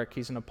Frank Turek.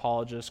 He's an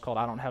apologist called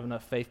I Don't Have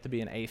Enough Faith to Be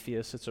an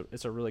Atheist.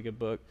 It's a really good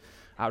book.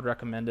 I would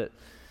recommend it.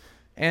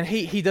 And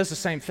he does the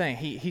same thing.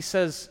 He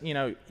says,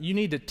 you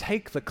need to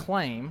take the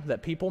claim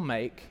that people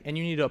make and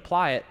you need to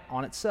apply it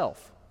on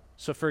itself.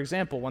 So, for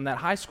example, when that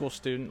high school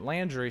student,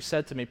 Landry,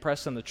 said to me,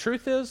 Preston, the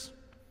truth is,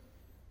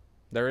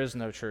 there is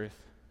no truth.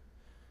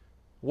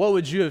 What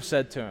would you have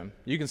said to him?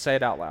 You can say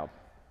it out loud.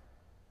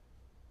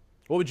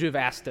 What would you have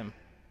asked him?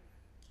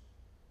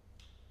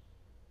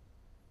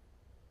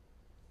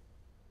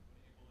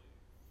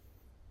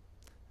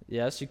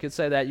 Yes, you could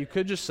say that. You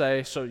could just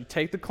say, so you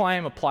take the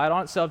claim, apply it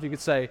on itself. You could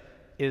say,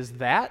 is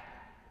that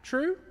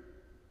true?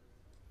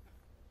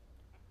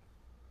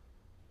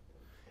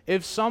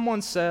 If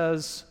someone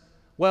says,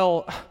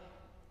 well,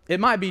 it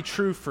might be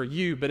true for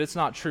you, but it's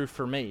not true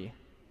for me,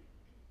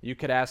 you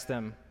could ask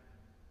them,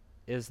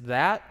 is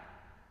that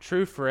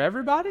true for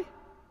everybody?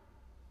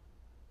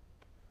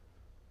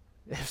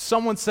 If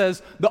someone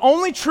says, the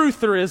only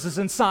truth there is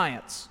in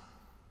science,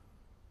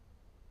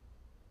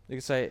 you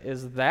could say,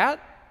 is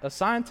that a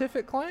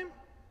scientific claim?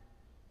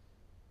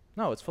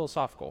 No, it's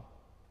philosophical.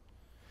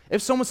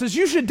 If someone says,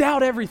 you should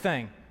doubt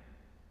everything,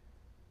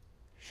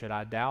 should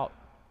I doubt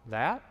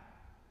that?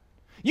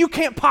 You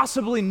can't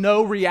possibly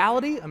know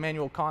reality,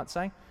 Immanuel Kant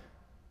saying.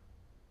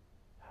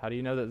 How do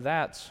you know that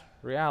that's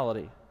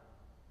reality?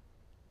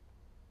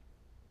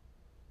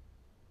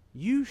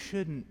 You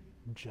shouldn't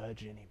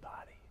judge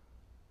anybody.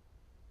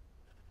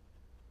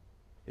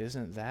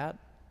 Isn't that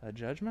a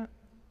judgment?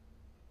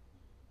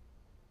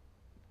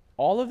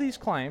 All of these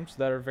claims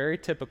that are very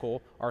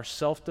typical are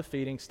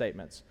self-defeating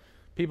statements.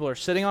 People are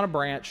sitting on a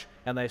branch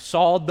and they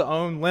sawed the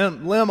own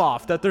limb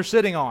off that they're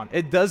sitting on.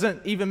 It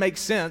doesn't even make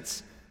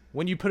sense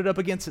when you put it up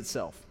against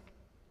itself.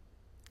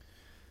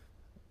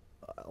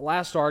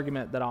 Last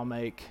argument that I'll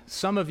make.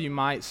 Some of you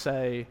might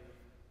say,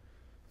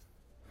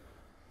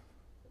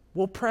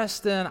 well,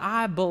 Preston,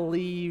 I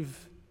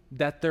believe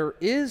that there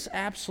is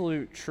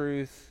absolute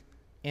truth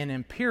in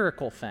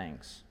empirical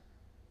things.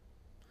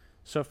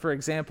 So, for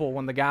example,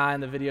 when the guy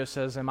in the video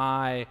says,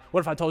 what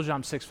if I told you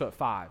I'm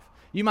 6'5"?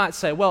 You might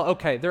say, well,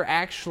 okay, there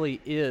actually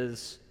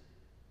is,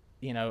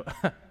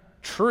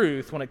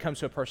 truth when it comes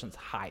to a person's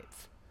height.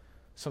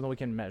 Something we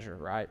can measure,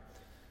 right?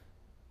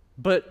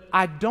 But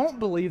I don't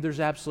believe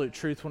there's absolute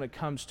truth when it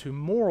comes to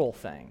moral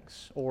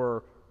things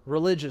or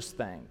religious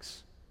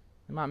things.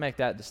 I might make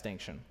that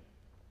distinction.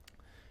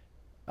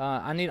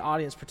 I need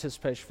audience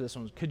participation for this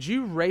one. Could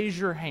you raise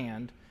your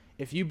hand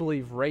if you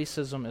believe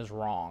racism is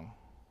wrong?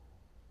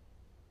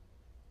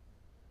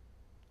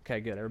 Okay,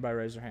 good. Everybody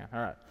raise their hand. All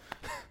right.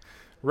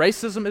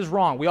 Racism is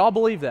wrong. We all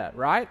believe that,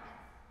 right?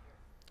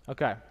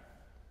 Okay.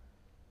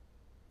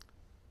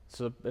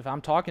 So if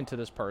I'm talking to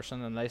this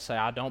person and they say,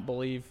 I don't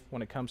believe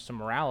when it comes to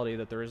morality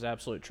that there is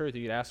absolute truth,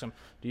 you could ask them,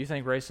 do you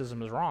think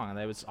racism is wrong? And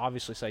they would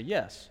obviously say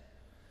yes.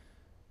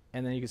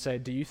 And then you could say,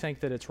 do you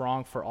think that it's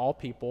wrong for all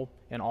people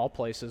in all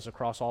places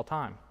across all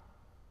time?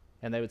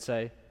 And they would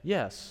say,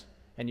 yes.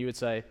 And you would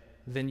say,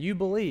 then you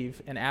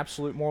believe in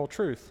absolute moral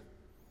truth.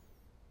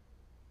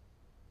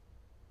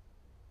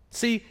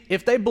 See,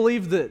 if they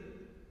believe that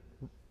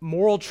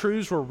moral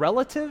truths were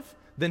relative,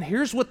 then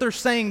here's what they're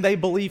saying they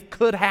believe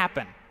could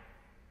happen.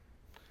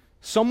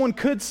 Someone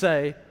could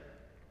say,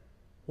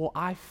 well,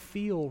 I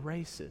feel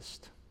racist.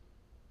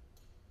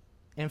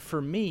 And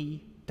for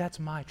me, that's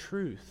my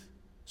truth.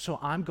 So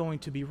I'm going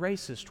to be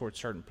racist towards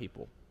certain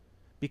people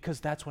because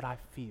that's what I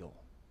feel.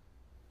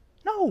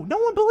 No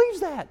one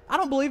believes that. I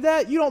don't believe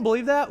that. You don't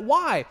believe that.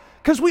 Why?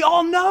 Because we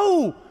all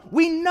know.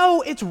 We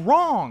know it's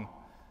wrong.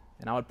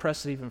 And I would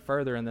press it even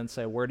further and then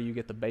say, where do you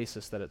get the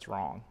basis that it's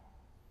wrong?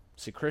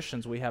 See,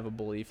 Christians, we have a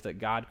belief that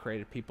God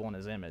created people in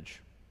his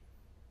image.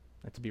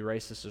 That to be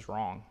racist is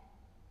wrong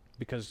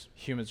because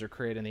humans are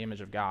created in the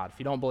image of God. If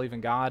you don't believe in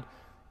God,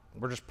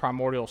 we're just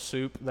primordial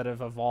soup that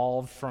have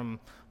evolved from,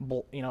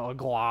 a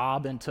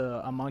glob into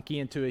a monkey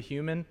into a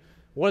human.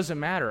 What does it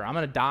matter? I'm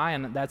going to die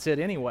and that's it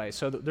anyway.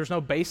 So there's no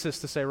basis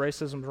to say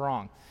racism is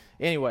wrong.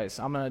 Anyways,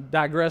 I'm going to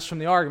digress from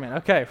the argument.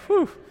 Okay,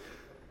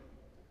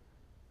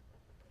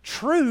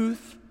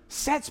 Truth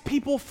sets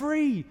people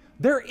free.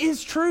 There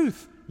is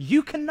truth.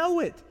 You can know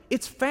it.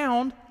 It's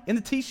found in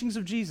the teachings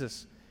of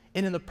Jesus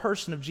and in the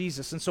person of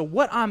Jesus. And so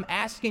what I'm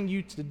asking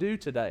you to do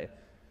today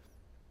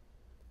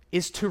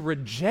is to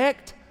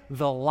reject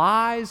the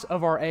lies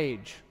of our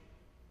age.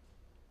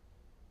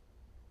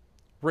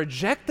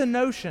 Reject the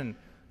notion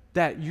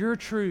that your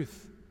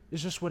truth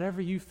is just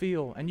whatever you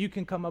feel and you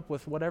can come up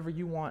with whatever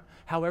you want,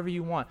 however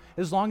you want.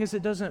 As long as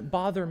it doesn't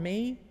bother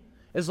me,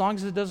 as long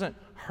as it doesn't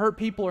hurt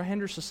people or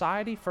hinder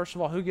society. First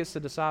of all, who gets to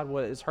decide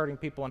what is hurting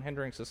people and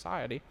hindering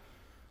society?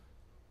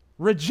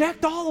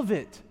 Reject all of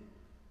it.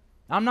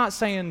 I'm not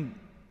saying,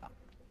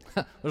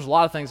 there's a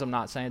lot of things I'm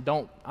not saying.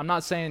 I'm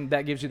not saying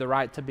that gives you the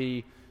right to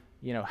be,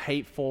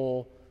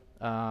 hateful.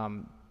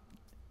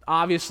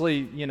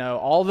 Obviously,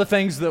 all the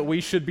things that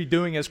we should be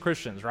doing as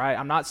Christians, right?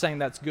 I'm not saying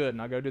that's good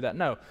and I'll go do that.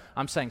 No,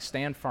 I'm saying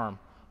stand firm.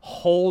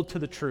 Hold to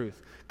the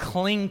truth.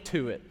 Cling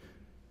to it.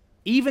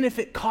 Even if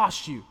it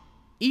costs you.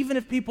 Even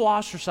if people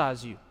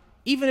ostracize you.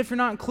 Even if you're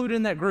not included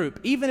in that group.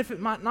 Even if it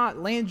might not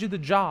land you the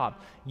job.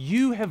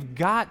 You have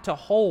got to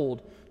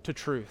hold to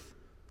truth.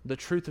 The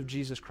truth of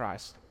Jesus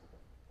Christ.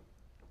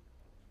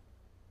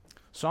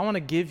 So I want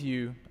to give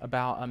you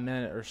about a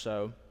minute or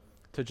so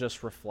to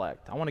just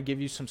reflect. I want to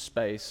give you some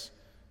space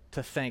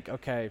to think,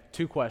 okay,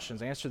 2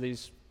 questions. Answer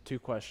these 2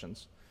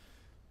 questions.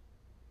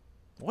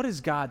 What is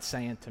God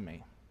saying to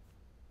me?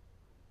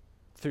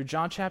 Through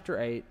John chapter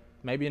 8,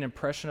 maybe an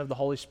impression of the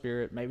Holy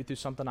Spirit, maybe through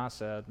something I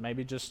said,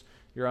 maybe just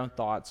your own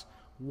thoughts.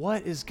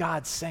 What is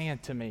God saying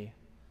to me?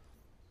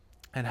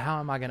 And how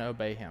am I going to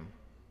obey him?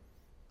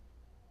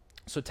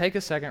 So take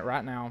a second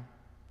right now,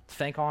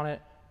 think on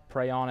it,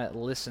 pray on it,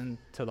 listen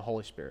to the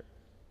Holy Spirit.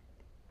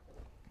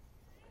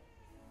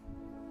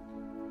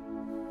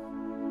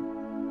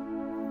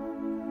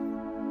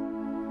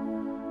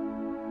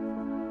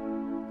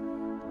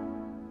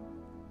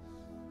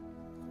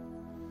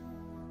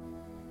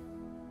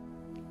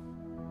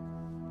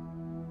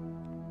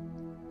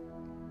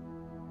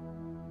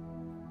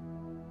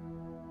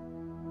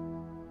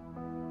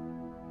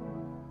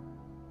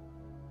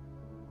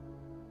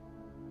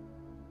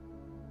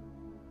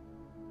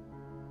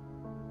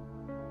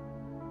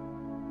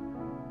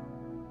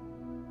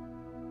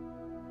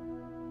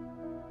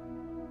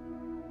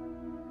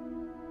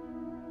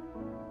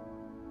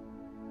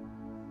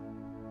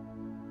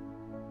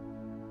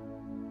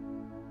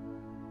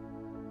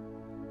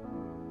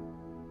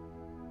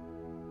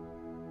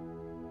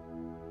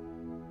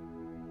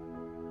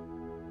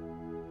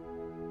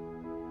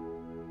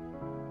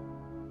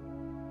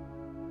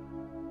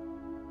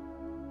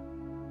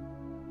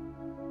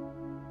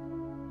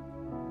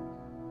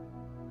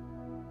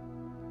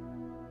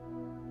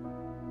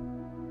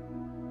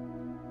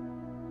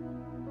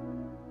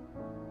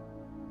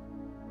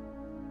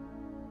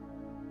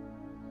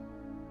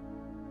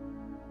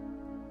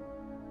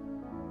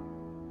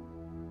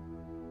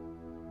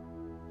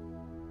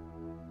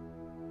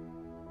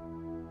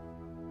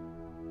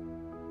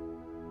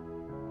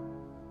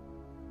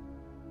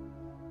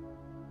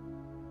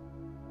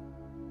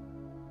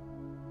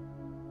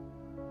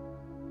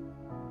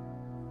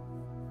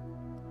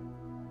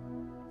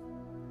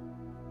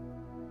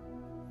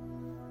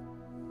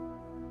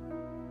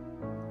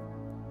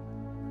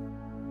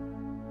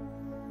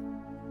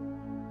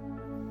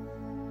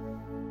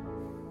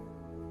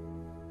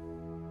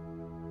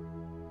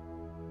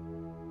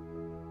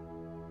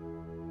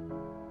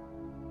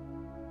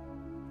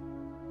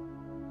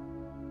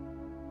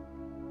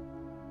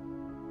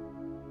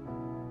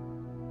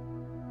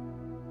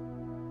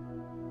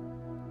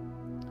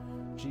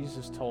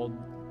 Jesus told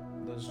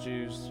those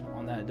Jews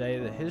on that day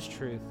that his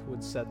truth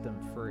would set them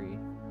free.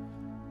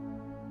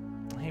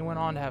 He went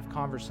on to have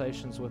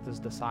conversations with his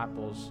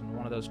disciples. In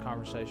one of those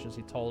conversations,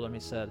 he told them, he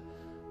said,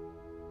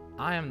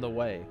 I am the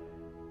way,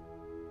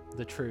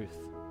 the truth,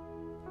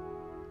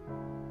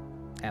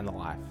 and the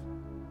life.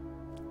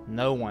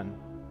 No one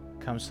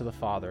comes to the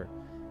Father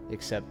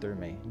except through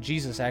me.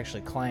 Jesus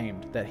actually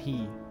claimed that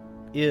he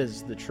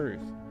is the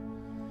truth.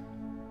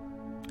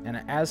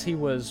 And as he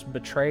was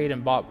betrayed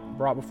and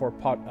brought before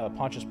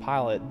Pontius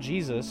Pilate,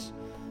 Jesus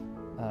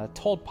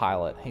told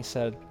Pilate, he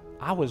said,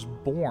 I was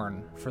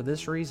born for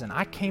this reason.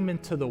 I came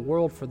into the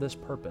world for this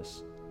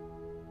purpose,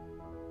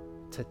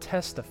 to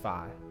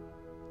testify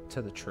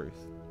to the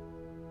truth.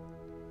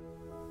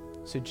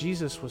 So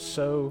Jesus was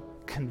so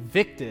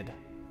convicted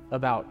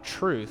about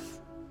truth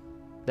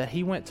that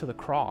he went to the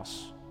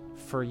cross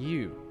for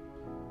you.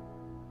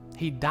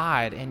 He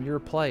died in your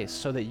place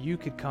so that you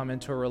could come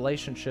into a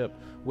relationship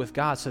with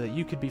God, so that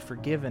you could be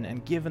forgiven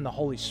and given the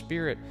Holy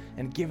Spirit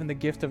and given the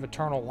gift of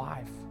eternal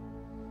life.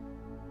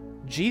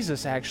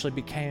 Jesus actually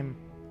became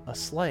a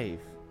slave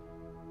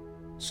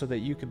so that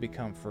you could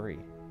become free.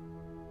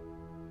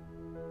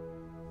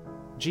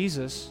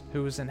 Jesus,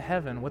 who was in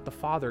heaven with the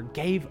Father,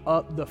 gave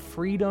up the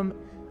freedom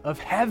of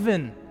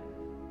heaven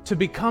to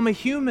become a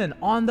human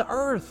on the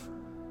earth.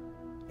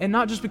 And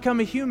not just become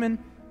a human,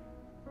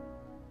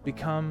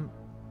 become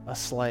a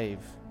slave,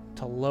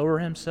 to lower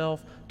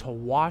himself, to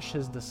wash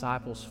his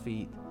disciples'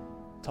 feet,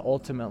 to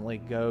ultimately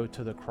go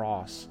to the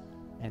cross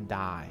and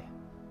die.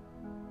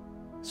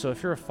 So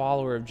if you're a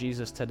follower of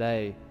Jesus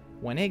today,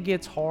 when it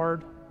gets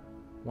hard,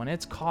 when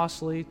it's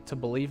costly to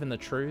believe in the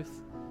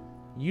truth,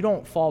 you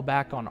don't fall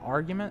back on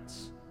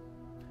arguments.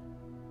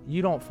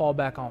 You don't fall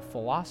back on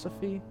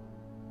philosophy.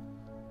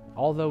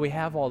 Although we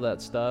have all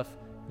that stuff,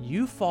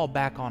 you fall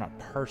back on a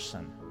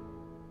person,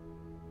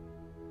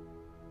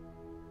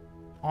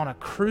 on a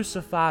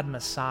crucified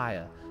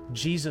Messiah,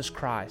 Jesus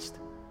Christ,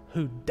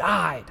 who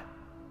died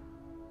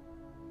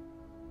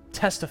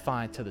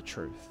testifying to the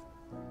truth.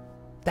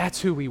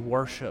 That's who we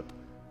worship,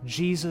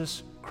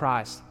 Jesus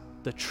Christ,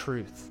 the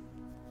truth.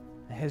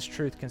 And his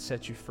truth can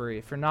set you free.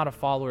 If you're not a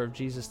follower of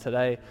Jesus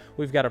today,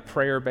 we've got a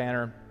prayer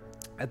banner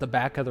at the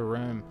back of the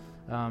room.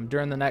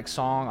 During the next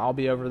song, I'll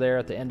be over there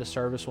at the end of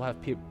service. We'll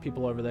have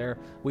people over there.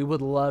 We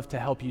would love to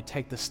help you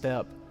take the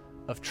step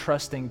of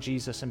trusting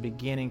Jesus and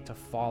beginning to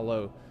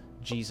follow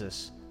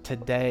Jesus.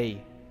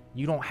 Today,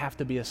 you don't have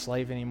to be a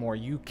slave anymore.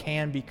 You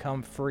can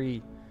become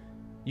free.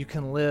 You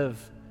can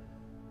live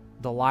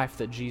the life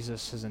that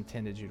Jesus has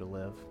intended you to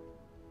live.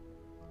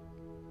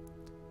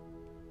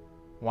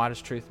 Why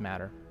does truth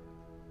matter?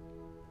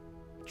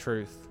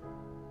 Truth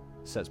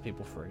sets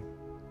people free.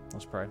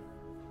 Let's pray.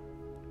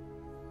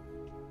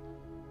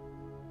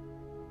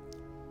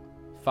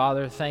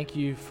 Father, thank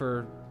you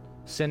for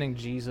sending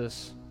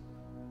Jesus.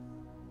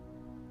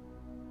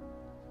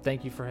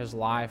 Thank you for his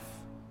life,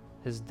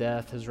 his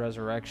death, his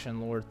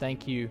resurrection, Lord.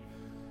 Thank you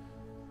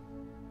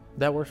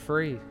that we're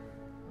free.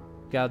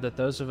 God, that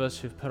those of us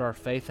who've put our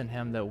faith in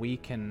him, that we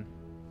can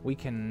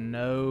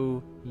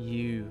know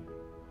you.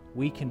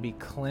 We can be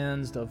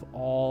cleansed of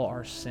all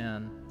our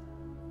sin.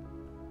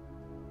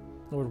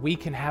 Lord, we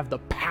can have the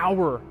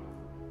power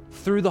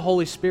through the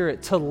Holy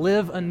Spirit to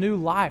live a new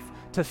life,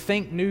 to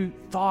think new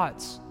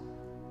thoughts.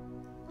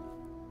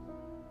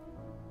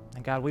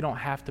 And God, we don't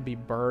have to be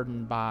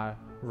burdened by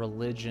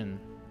religion,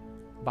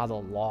 by the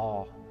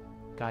law.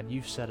 God,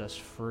 you've set us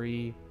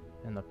free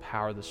in the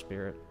power of the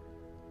Spirit.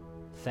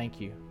 Thank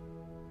you.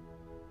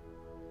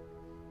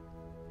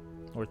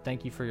 Lord,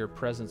 thank you for your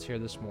presence here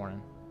this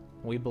morning.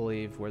 We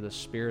believe where the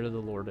Spirit of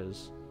the Lord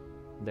is,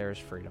 there is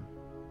freedom.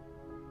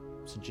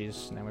 So in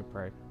Jesus' name we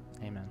pray.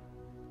 Amen.